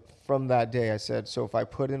I do from that day? I said, so if I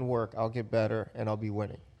put in work, I'll get better and I'll be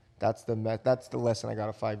winning. That's the lesson I got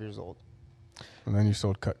at 5 years old. And then you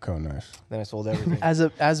sold Cutco knives. Then I sold everything.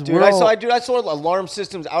 Dude, I sold alarm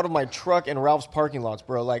systems out of my truck in Ralph's parking lots,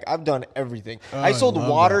 bro. Like I've done everything. I sold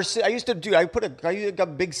water. I used to I got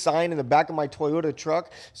a big sign in the back of my Toyota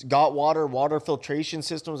truck. Got water filtration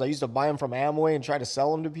systems. I used to buy them from Amway and try to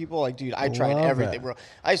sell them to people. Like, dude, I tried Love everything, that. bro.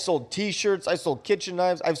 I sold T-shirts. I sold kitchen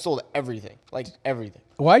knives. I've sold everything. Like everything.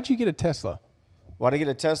 Why'd you get a Tesla? Why'd I get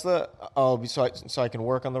a Tesla? Oh, so I can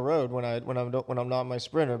work on the road when I'm not my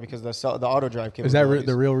Sprinter because the auto drive Is that capabilities.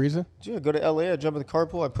 the real reason? Dude, I go to LA, I jump in the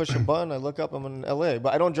carpool, I push a button, I look up, I'm in LA.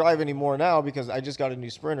 But I don't drive anymore now because I just got a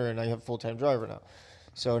new Sprinter and I have a full-time driver now.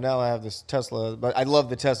 So now I have this Tesla, but I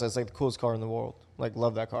love the Tesla. It's like the coolest car in the world. Like,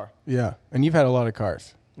 love that car. Yeah. And you've had a lot of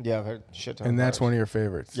cars. Yeah, I've had a shit ton And of that's cars. one of your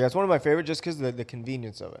favorites. Yeah, it's one of my favorite just because of the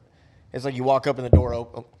convenience of it. It's like you walk up and the door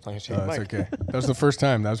opens. Oh, That's okay. That was the first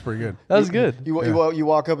time. That was pretty good. That was good. You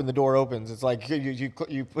walk up and the door opens. It's like you put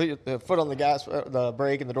the foot on the gas, the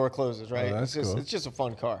brake, and the door closes. Right? that's it's cool. It's just a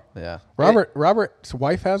fun car. Yeah. Robert's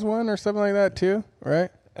wife has one or something like that too, right?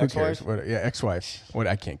 Who Ex-wife? cares? Yeah, ex-wife. What?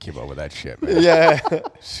 I can't keep up with that shit, man. Yeah.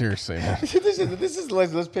 Seriously, man.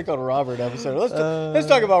 let's pick on Robert episode. Let's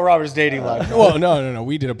talk about Robert's dating life. Well, no.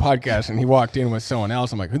 We did a podcast and he walked in with someone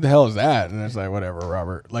else. I'm like, who the hell is that? And it's like, whatever,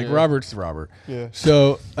 Robert. Like, Robert's Robert. Yeah.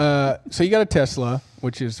 So you got a Tesla,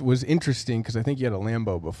 which was interesting because I think you had a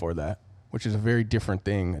Lambo before that, which is a very different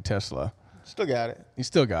thing, a Tesla. Still got it. You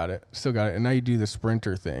still got it. And now you do the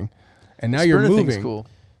Sprinter thing. And now The you're Sprinter moving. thing's cool.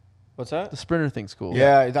 What's that? The Sprinter thing's cool.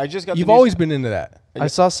 Yeah, I just got. You've the new- always been into that. I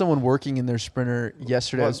saw someone working in their Sprinter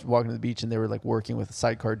yesterday. I was walking to the beach and they were like working with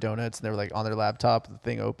sidecar donuts and they were like on their laptop. The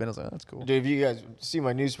thing open. I was like, oh, that's cool. Dude, if you guys see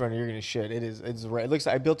my new Sprinter, you're gonna shit. It's right. It looks.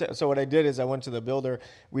 I built it. So what I did is I went to the builder.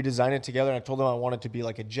 We designed it together, and I told him I wanted it to be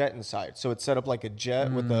like a jet inside. So it's set up like a jet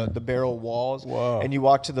with the barrel walls. Whoa. And you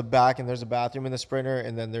walk to the back, and there's a bathroom in the Sprinter,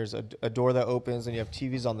 and then there's a door that opens, and you have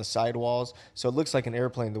TVs on the side walls. So it looks like an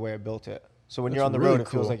airplane the way I built it. So when you're on the really road, it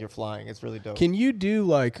feels cool. like you're flying. It's really dope. Can you do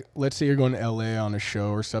like, let's say you're going to LA on a show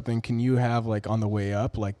or something. Can you have like on the way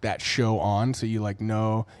up like that show on so you like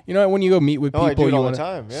know when you go meet with Oh, I people do it you all the want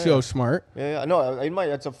time. Yeah. so smart. Yeah. No,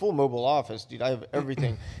 it's a full mobile office, dude. I have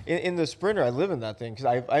everything. in the Sprinter, I live in that thing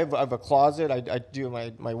because I have a closet. I do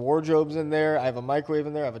my wardrobes in there. I have a microwave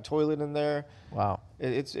in there. I have a toilet in there. Wow.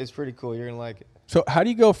 It's pretty cool. You're going to like it. So how do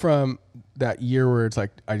you go from that year where it's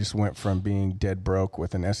like I just went from being dead broke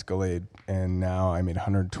with an Escalade and now I made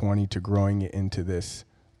 120 to growing it into this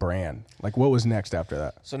brand? Like what was next after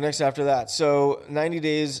that? So next after that, so 90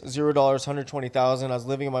 days, $0, 120,000. I was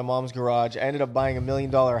living in my mom's garage. I ended up buying $1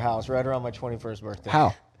 million house right around my 21st birthday.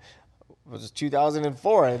 How? was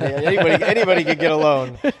 2004. Anybody could get a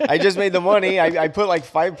loan. I just made the money. I put like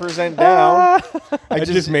 5% down. I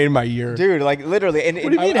just made my year. Dude, like literally. And, What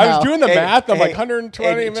do you mean, I was Hal? doing the math. I'm Hey, like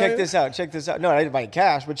 120 and check this out. Check this out. No, I didn't buy it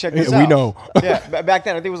cash, but check this Yeah, out. we know. Yeah, back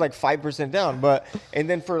then I think it was like 5% down. But and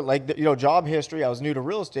then for like job history, I was new to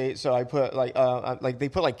real estate, so I put like they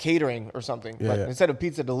put like catering or something. Yeah, Like, yeah. instead of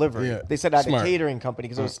pizza delivery, Yeah. they said I had Smart. a catering company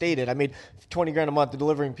because it was stated I made $20,000 a month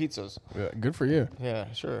delivering pizzas. Yeah, good for you.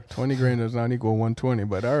 Yeah, sure. 20 grand does not equal 120,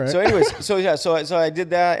 but all right. So, anyways, so I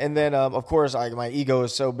did that, and then of course, my ego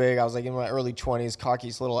was so big. I was like in my early 20s,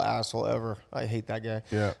 cockiest little asshole ever. I hate that guy.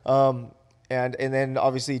 Yeah. And then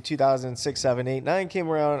obviously 2006, 7, 8, 9 came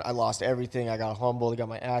around. I lost everything. I got humbled. I got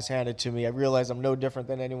my ass handed to me. I realized I'm no different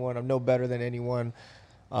than anyone. I'm no better than anyone.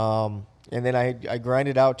 And then I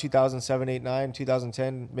grinded out 2007, 8, 9,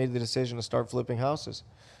 2010. Made the decision to start flipping houses.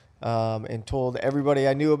 And told everybody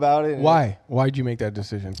I knew about it. And Why? Why did you make that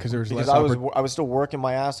decision? Because there was because less I was still working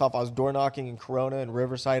my ass off. I was door knocking in Corona and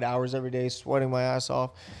Riverside hours every day, sweating my ass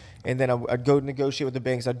off. And then I'd go negotiate with the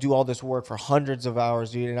banks. I'd do all this work for hundreds of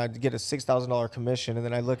hours, dude, and I'd get a $6,000 commission. And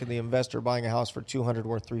then I look at the investor buying a house for $200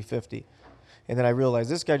 worth $350. And then I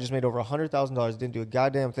realized this guy just made over $100,000, didn't do a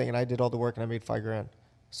goddamn thing, and I did all the work and I made $5,000.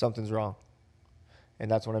 Something's wrong.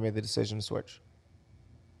 And that's when I made the decision to switch.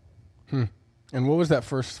 And what was that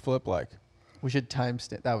first flip like? We should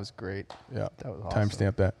timestamp. That was great. Yeah. That was awesome.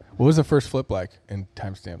 Timestamp that. What was the first flip like? And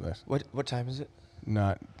timestamp this. What time is it?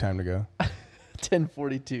 Not time to go.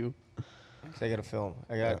 10:42. I got to film.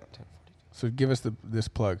 I got. So give us this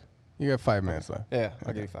plug. You got 5 minutes left. Yeah,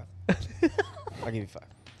 I'll give you 5. I'll give you 5.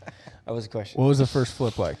 That was a question. What was the first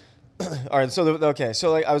flip like? All right, so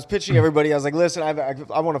like I was pitching everybody. I was like, listen,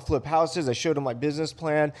 I want to flip houses. I showed them my business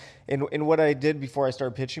plan, and what I did before I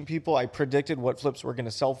started pitching people, I predicted what flips were going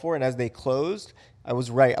to sell for, and as they closed, I was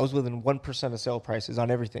right. I was within 1% of sale prices on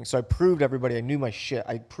everything. So I proved everybody I knew my shit.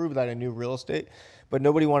 I proved that I knew real estate, but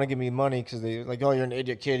nobody wanted to give me money because they like, oh, you're an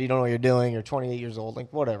idiot kid. You don't know what you're doing. You're 28 years old.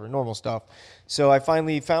 Like whatever, normal stuff. So I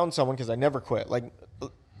finally found someone because I never quit. Like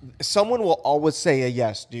someone will always say a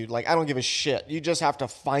yes, dude. Like I don't give a shit. You just have to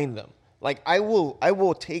find them. Like I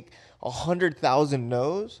will take 100,000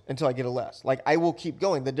 no's until I get a less. Like I will keep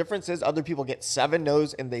going. The difference is other people get 7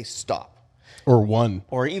 no's and they stop, Or one.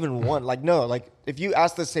 or even one. Like no, like if you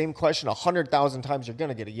ask the same question 100,000 times, you're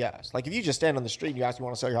gonna get a yes. Like if you just stand on the street and you ask, you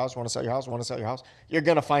want to sell your house, want to sell your house, want to sell your house, you're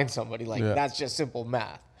gonna find somebody. Like Yeah. that's just simple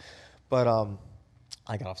math. But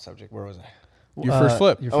I got off subject. Where was I? Your first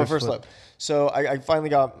flip. your Oh, first flip. So I finally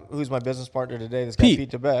got who's my business partner today. This guy Pete.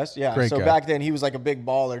 Pete DeBest. Yeah. Great so guy. back then he was like a big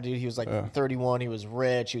baller, dude. He was like 31. He was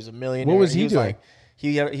rich. He was a millionaire. What was he doing? Like,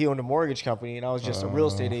 he owned a mortgage company, and I was just a real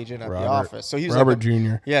estate agent at the Robert. office. So he was Robert like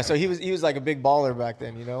Jr. Yeah. So he was like a big baller back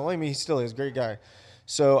then. You know. I mean, he still is a great guy.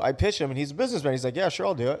 So I pitched him, and he's a businessman. He's like, yeah, sure,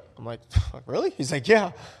 I'll do it. I'm like, really? He's like,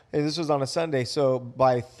 yeah. And this was on a Sunday. So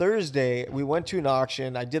by Thursday, we went to an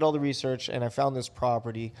auction. I did all the research, and I found this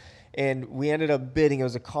property. And we ended up bidding. It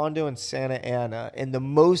was a condo in Santa Ana, and the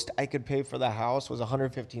most I could pay for the house was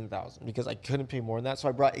 $115,000 because I couldn't pay more than that. So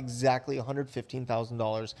I brought exactly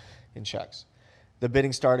 $115,000 in checks. The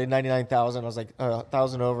bidding started $99,000. I was like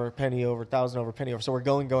 1,000 over, penny over, 1,000 over, penny over. So we're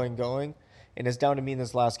going, and it's down to me and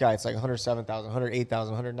this last guy. It's like 107,000,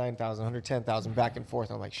 108,000, 109,000, 110,000, back and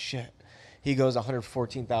forth. I'm like, shit. He goes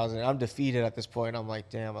 114,000, and I'm defeated at this point. I'm like,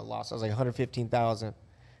 damn, I lost. I was like 115,000,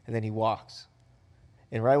 and then he walks.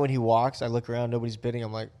 And right when he walks, I look around, nobody's bidding.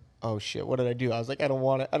 I'm like, oh shit, what did I do? I was like, I don't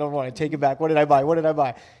want it. Take it back. What did I buy?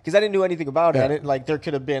 Because I didn't know anything about it. Yeah. I didn't, like, there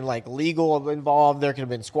could have been like legal involved. There could have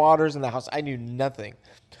been squatters in the house. I knew nothing.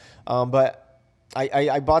 But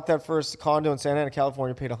I bought that first condo in Santa Ana,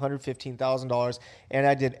 California, paid $115,000, and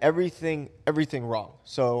I did everything wrong.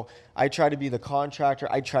 So I tried to be the contractor.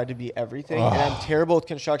 I tried to be everything, and I'm terrible with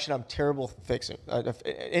construction. I'm terrible fixing.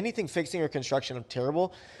 Anything fixing or construction, I'm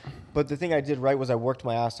terrible. But the thing I did right was I worked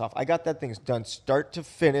my ass off. I got that thing done start to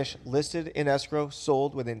finish, listed in escrow,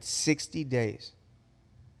 sold within 60 days,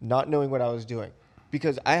 not knowing what I was doing.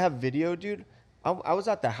 Because I have video, dude. I was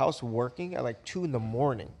at the house working at like 2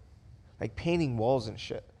 a.m, like painting walls and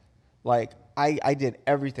shit. Like I did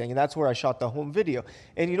everything, and that's where I shot the home video.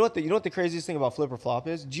 And you know what the craziest thing about Flip or Flop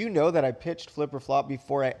is? Do you know that I pitched Flip or Flop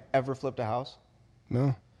before I ever flipped a house?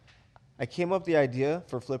 No. I came up with the idea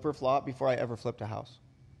for Flip or Flop before I ever flipped a house.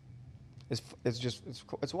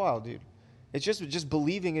 It's wild, dude. It's just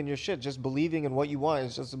believing in your shit, just believing in what you want.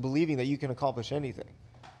 It's just believing that you can accomplish anything.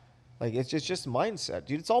 Like it's just mindset,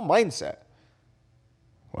 dude. It's all mindset.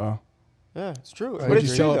 Wow. Yeah, it's true. What But did it's you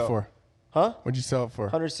true, sell though. it for? Huh? What'd you sell it for?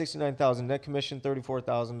 $169,000, net commission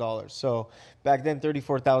 $34,000. So back then,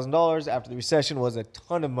 $34,000 after the recession was a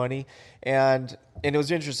ton of money, and it was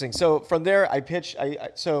interesting. So from there, I pitched.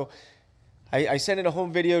 I sent in a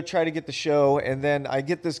home video, try to get the show, and then I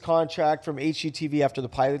get this contract from HGTV after the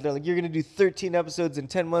pilot. They're like, "You're going to do 13 episodes in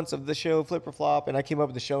 10 months of the show, Flip or Flop," and I came up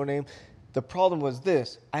with the show name. The problem was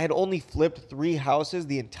this: I had only flipped 3 houses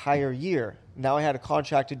the entire year. Now I had a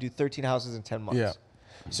contract to do 13 houses in 10 months. Yeah.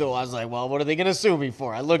 So I was like, well, what are they going to sue me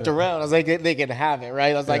for? I looked around. I was like, they can have it,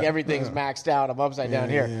 right? I was like, everything's maxed out. I'm upside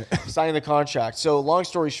down here. Signing the contract. So long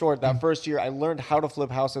story short, that first year, I learned how to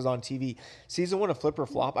flip houses on TV. Season 1 of Flip or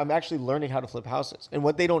Flop, I'm actually learning how to flip houses. And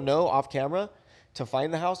what they don't know off camera, to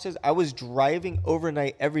find the houses, I was driving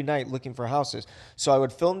overnight every night looking for houses. So I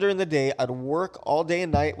would film during the day. I'd work all day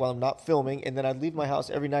and night while I'm not filming. And then I'd leave my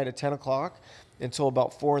house every night at 10 o'clock until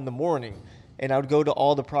about 4 in the morning. And I would go to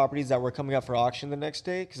all the properties that were coming up for auction the next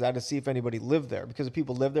day because I had to see if anybody lived there. Because if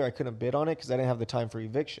people lived there, I couldn't bid on it because I didn't have the time for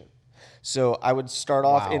eviction. So I would start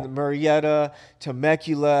off in Murrieta,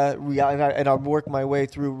 Temecula, and I'd work my way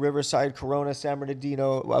through Riverside, Corona, San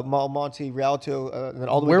Bernardino, Monte, Rialto, and then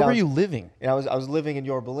all the way down. Where were you living? And I was living in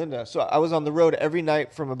Yorba Linda. So I was on the road every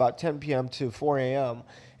night from about 10 p.m. to 4 a.m.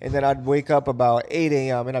 And then I'd wake up about 8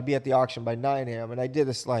 a.m. and I'd be at the auction by 9 a.m. And I did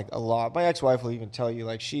this like a lot. My ex-wife will even tell you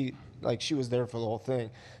she was there for the whole thing.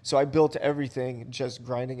 So I built everything, just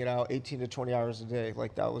grinding it out 18 to 20 hours a day.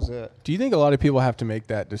 Like that was it. Do you think a lot of people have to make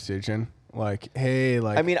that decision? Like, hey,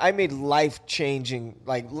 like, I mean, I made life-changing,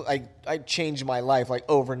 like I changed my life like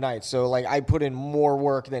overnight. So like I put in more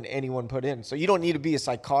work than anyone put in. So you don't need to be as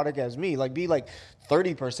psychotic as me. Like be like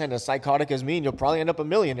 30% as psychotic as me and you'll probably end up a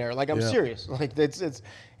millionaire. Like I'm serious. Like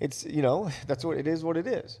it's you know, that's what it is.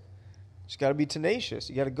 You just got to be tenacious.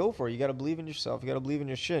 You got to go for it. You got to believe in yourself. You got to believe in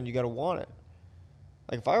your shit. You got to want it.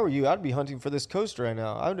 Like if I were you, I'd be hunting for this coast right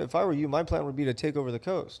now. If I were you, my plan would be to take over the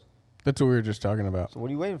coast. that's what we were just talking about. So what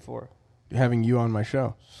are you waiting for? Having you on my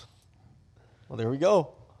show. Well, there we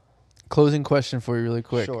go. Closing question for you, really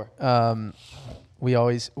quick. Sure.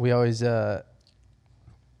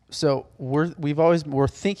 We're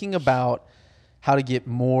thinking about how to get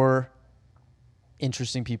more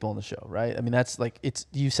interesting people on the show, right? I mean, that's like,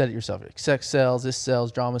 you said it yourself. Sex sells, this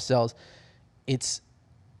sells, drama sells. It's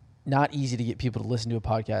not easy to get people to listen to a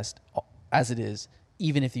podcast as it is.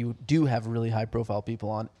 Even if you do have really high profile people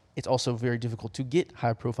on, it's also very difficult to get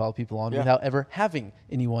high profile people on without ever having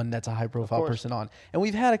anyone that's a high profile person on. And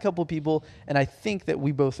we've had a couple people, and I think that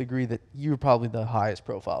we both agree that you're probably the highest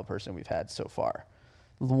profile person we've had so far.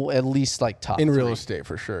 At least like top in 3. real estate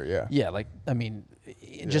for sure. Yeah. Yeah. Like, I mean,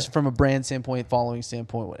 just from a brand standpoint, following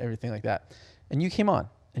standpoint, everything like that. And you came on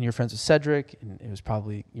and you're friends with Cedric, and it was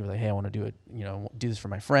probably, you were like, hey, I want to do it, do this for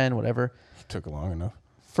my friend, whatever. Took long enough.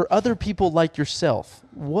 For other people like yourself,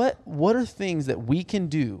 what are things that we can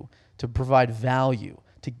do to provide value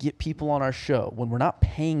to get people on our show when we're not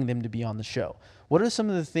paying them to be on the show? What are some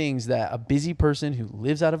of the things that a busy person who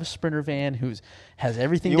lives out of a Sprinter van, has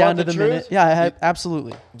everything down to the minute? Yeah,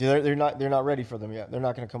 absolutely. They're not ready for them yet. They're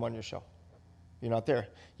not going to come on your show. You're not there.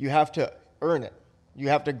 You have to earn it. You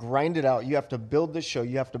have to grind it out. You have to build the show.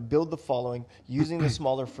 You have to build the following using the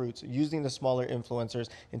smaller fruits, using the smaller influencers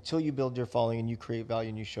until you build your following and you create value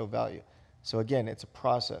and you show value. So again, it's a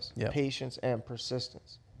process, patience and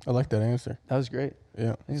persistence. I like that answer. That was great.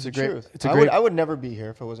 Yeah. It's the truth. I would never be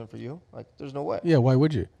here if it wasn't for you. Like, there's no way. Yeah. Why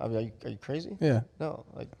would you? I mean, are you crazy? Yeah. No.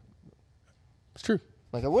 Like, it's true.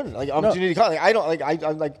 Like I wouldn't. Like opportunity cost. Like I don't. Like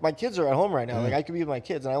I'm like my kids are at home right now. Like I could be with my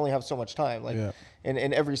kids, and I only have so much time. Like, and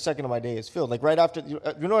every second of my day is filled. Like right after, you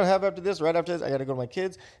know what I have after this? Right after this, I got to go to my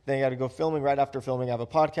kids. Then I got to go filming. Right after filming, I have a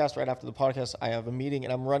podcast. Right after the podcast, I have a meeting,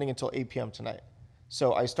 and I'm running until 8 p.m. tonight.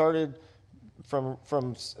 So I started from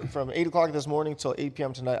 8 o'clock this morning till 8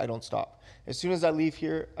 p.m. tonight. I don't stop. As soon as I leave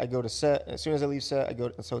here, I go to set. As soon as I leave set, I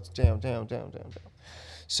go. So it's down.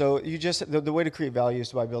 So you just, the way to create value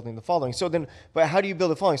is by building the following. So then, but how do you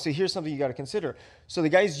build a following? So here's something you got to consider. So the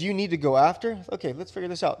guys you need to go after, okay, let's figure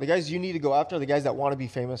this out. The guys you need to go after are the guys that want to be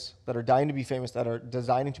famous, that are dying to be famous, that are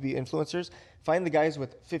designing to be influencers. Find the guys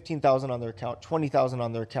with 15,000 on their account, 20,000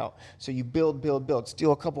 on their account. So you build,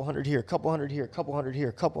 steal a couple hundred here, couple hundred here, couple hundred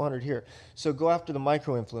here, couple hundred here. So go after the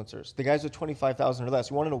micro influencers, the guys with 25,000 or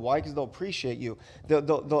less. You want to know why? Because they'll appreciate you.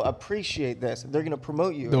 They'll appreciate this. They're going to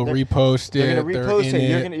promote you. They'll repost it. They're going to repost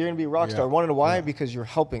it. You're going to be a rock star. Want to know why? Because you're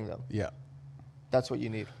helping them. Yeah. That's what you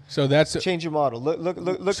need. So that's change your model.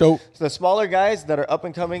 Look. So the smaller guys that are up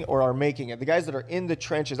and coming or are making it, the guys that are in the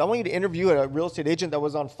trenches. I want you to interview a real estate agent that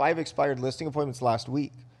was on 5 expired listing appointments last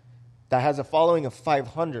week, that has a following of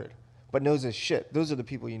 500, but knows his shit. Those are the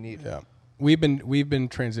people you need. Yeah. we've been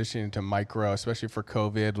transitioning to micro, especially for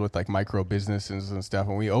COVID with like micro businesses and stuff.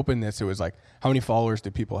 When we opened this, it was like, how many followers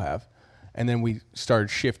do people have? And then we started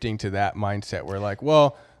shifting to that mindset where like,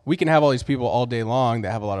 well, we can have all these people all day long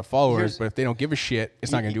that have a lot of followers, but if they don't give a shit,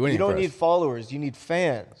 it's not going to do anything. You don't for us. need followers. You need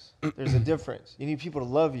fans. There's a difference. You need people to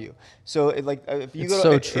love you. So if you It's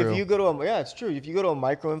go to, true. if you go to it's true. If you go to a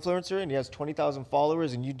micro influencer and he has 20,000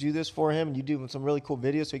 followers and you do this for him and you do some really cool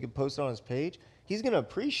videos so he can post it on his page, he's going to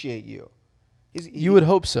appreciate you. You would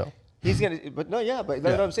hope so. He's gonna, but that's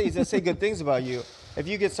what I'm saying. He's gonna say good things about you. If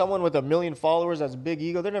you get someone with 1 million followers that's a big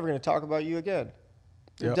ego, they're never gonna talk about you again.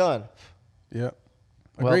 They're Yep. done. Yeah.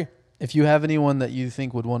 Well, Agree. if you have anyone that you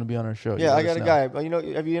think would want to be on our show, Yeah, you I let got us a know. guy. You know,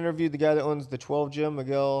 have you interviewed the guy that owns the 12 gym,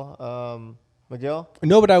 Miguel? Miguel?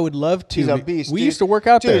 No, but I would love to. He's a beast. We dude. used to work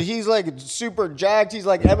out dude, there. He's like super jacked. He's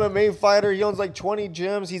like MMA fighter. He owns like 20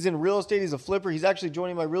 gyms. He's in real estate. He's a flipper. He's actually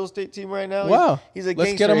joining my real estate team right now. Wow. He's a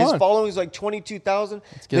Let's gangster. get him His on. following is like 22,000.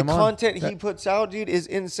 get The him on. content he puts out, dude, is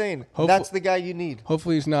insane. Hopeful- That's the guy you need.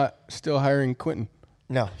 Hopefully he's not still hiring Quentin.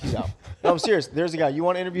 No, he's out. No, I'm serious. There's a guy. You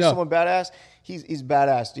want to interview No. someone badass? He's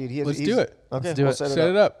badass, dude. Let's do it. Okay, Let's do we'll it. set Set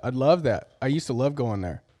it up. I'd love that. I used to love going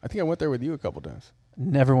there. I think I went there with you a couple times.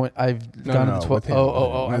 Never went. I've No, gone no, to the with 12. him.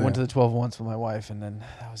 Oh! I Yeah. went to the 12 once with my wife, and then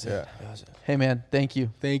that was it. Yeah. That was it. Hey man, thank you.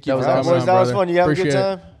 Thank you That was for All right, coming boys, on, that was brother. fun. You have a good Appreciate it.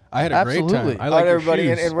 time? I had a great Absolutely. time. I All like right, your everybody,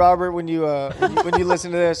 shoes. and Robert, when you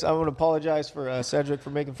listen to this, I'm going to apologize for Cedric for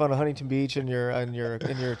making fun of Huntington Beach and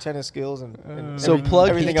your tennis skills and So plug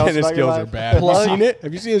everything his else tennis about your skills are life. bad. Have you Plug- seen it?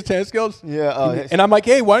 Have you seen his tennis skills? Yeah, And I'm like,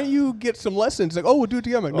 hey, why don't you get some lessons? Like, oh, we'll do it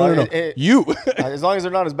together. I'm like, no. You. as long as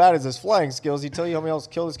they're not as bad as his flying skills. He tell you how many else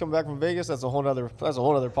killers coming back from Vegas. That's a whole other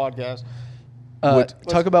podcast.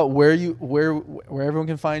 Talk about where everyone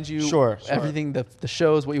can find you. Sure. Everything, the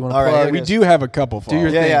shows, what you want to All right, plug. here we it is. do have a couple. Do your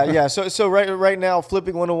followers. thing. Yeah. So right now,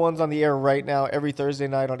 Flipping 101's on the air right now every Thursday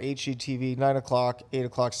night on HGTV, 9 o'clock, 8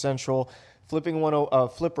 o'clock Central. Flipping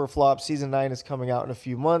Flip or Flop Season 9 is coming out in a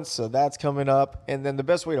few months, so that's coming up. And then the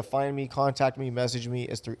best way to find me, contact me, message me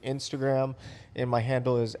is through Instagram, and my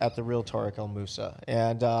handle is @TheRealTariq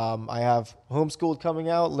And I have Homeschooled coming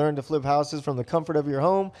out, Learn to Flip Houses from the Comfort of Your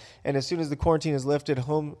Home. And as soon as the quarantine is lifted,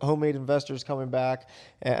 Homemade Investors coming back.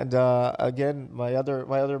 And again, my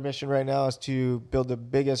other mission right now is to build the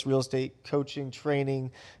biggest real estate coaching,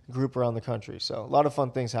 training group around the country. So a lot of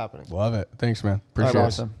fun things happening. Love it. Thanks, man. All right, Appreciate it.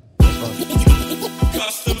 Awesome.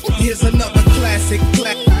 Here's another classic.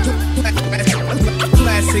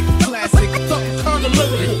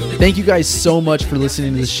 Thank you guys so much for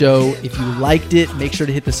listening to the show. If you liked it, make sure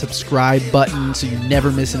to hit the subscribe button so you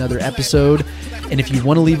never miss another episode. And if you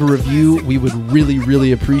want to leave a review, we would really,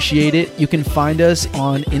 really appreciate it. You can find us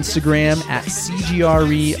on Instagram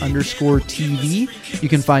 @CGRE_TV. You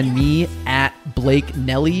can find me @Blake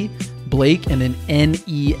Nelly, Blake and then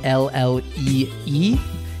NELLEE,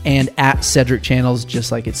 and @Cedric Channels,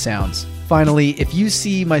 just like it sounds. Finally, if you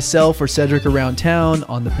see myself or Cedric around town,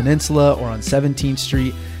 on the peninsula, or on 17th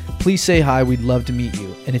Street, please say hi. We'd love to meet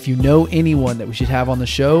you. And if you know anyone that we should have on the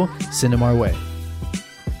show, send them our way.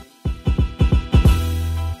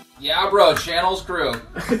 Yeah, bro, Channels crew.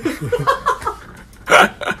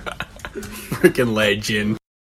 Freaking legend.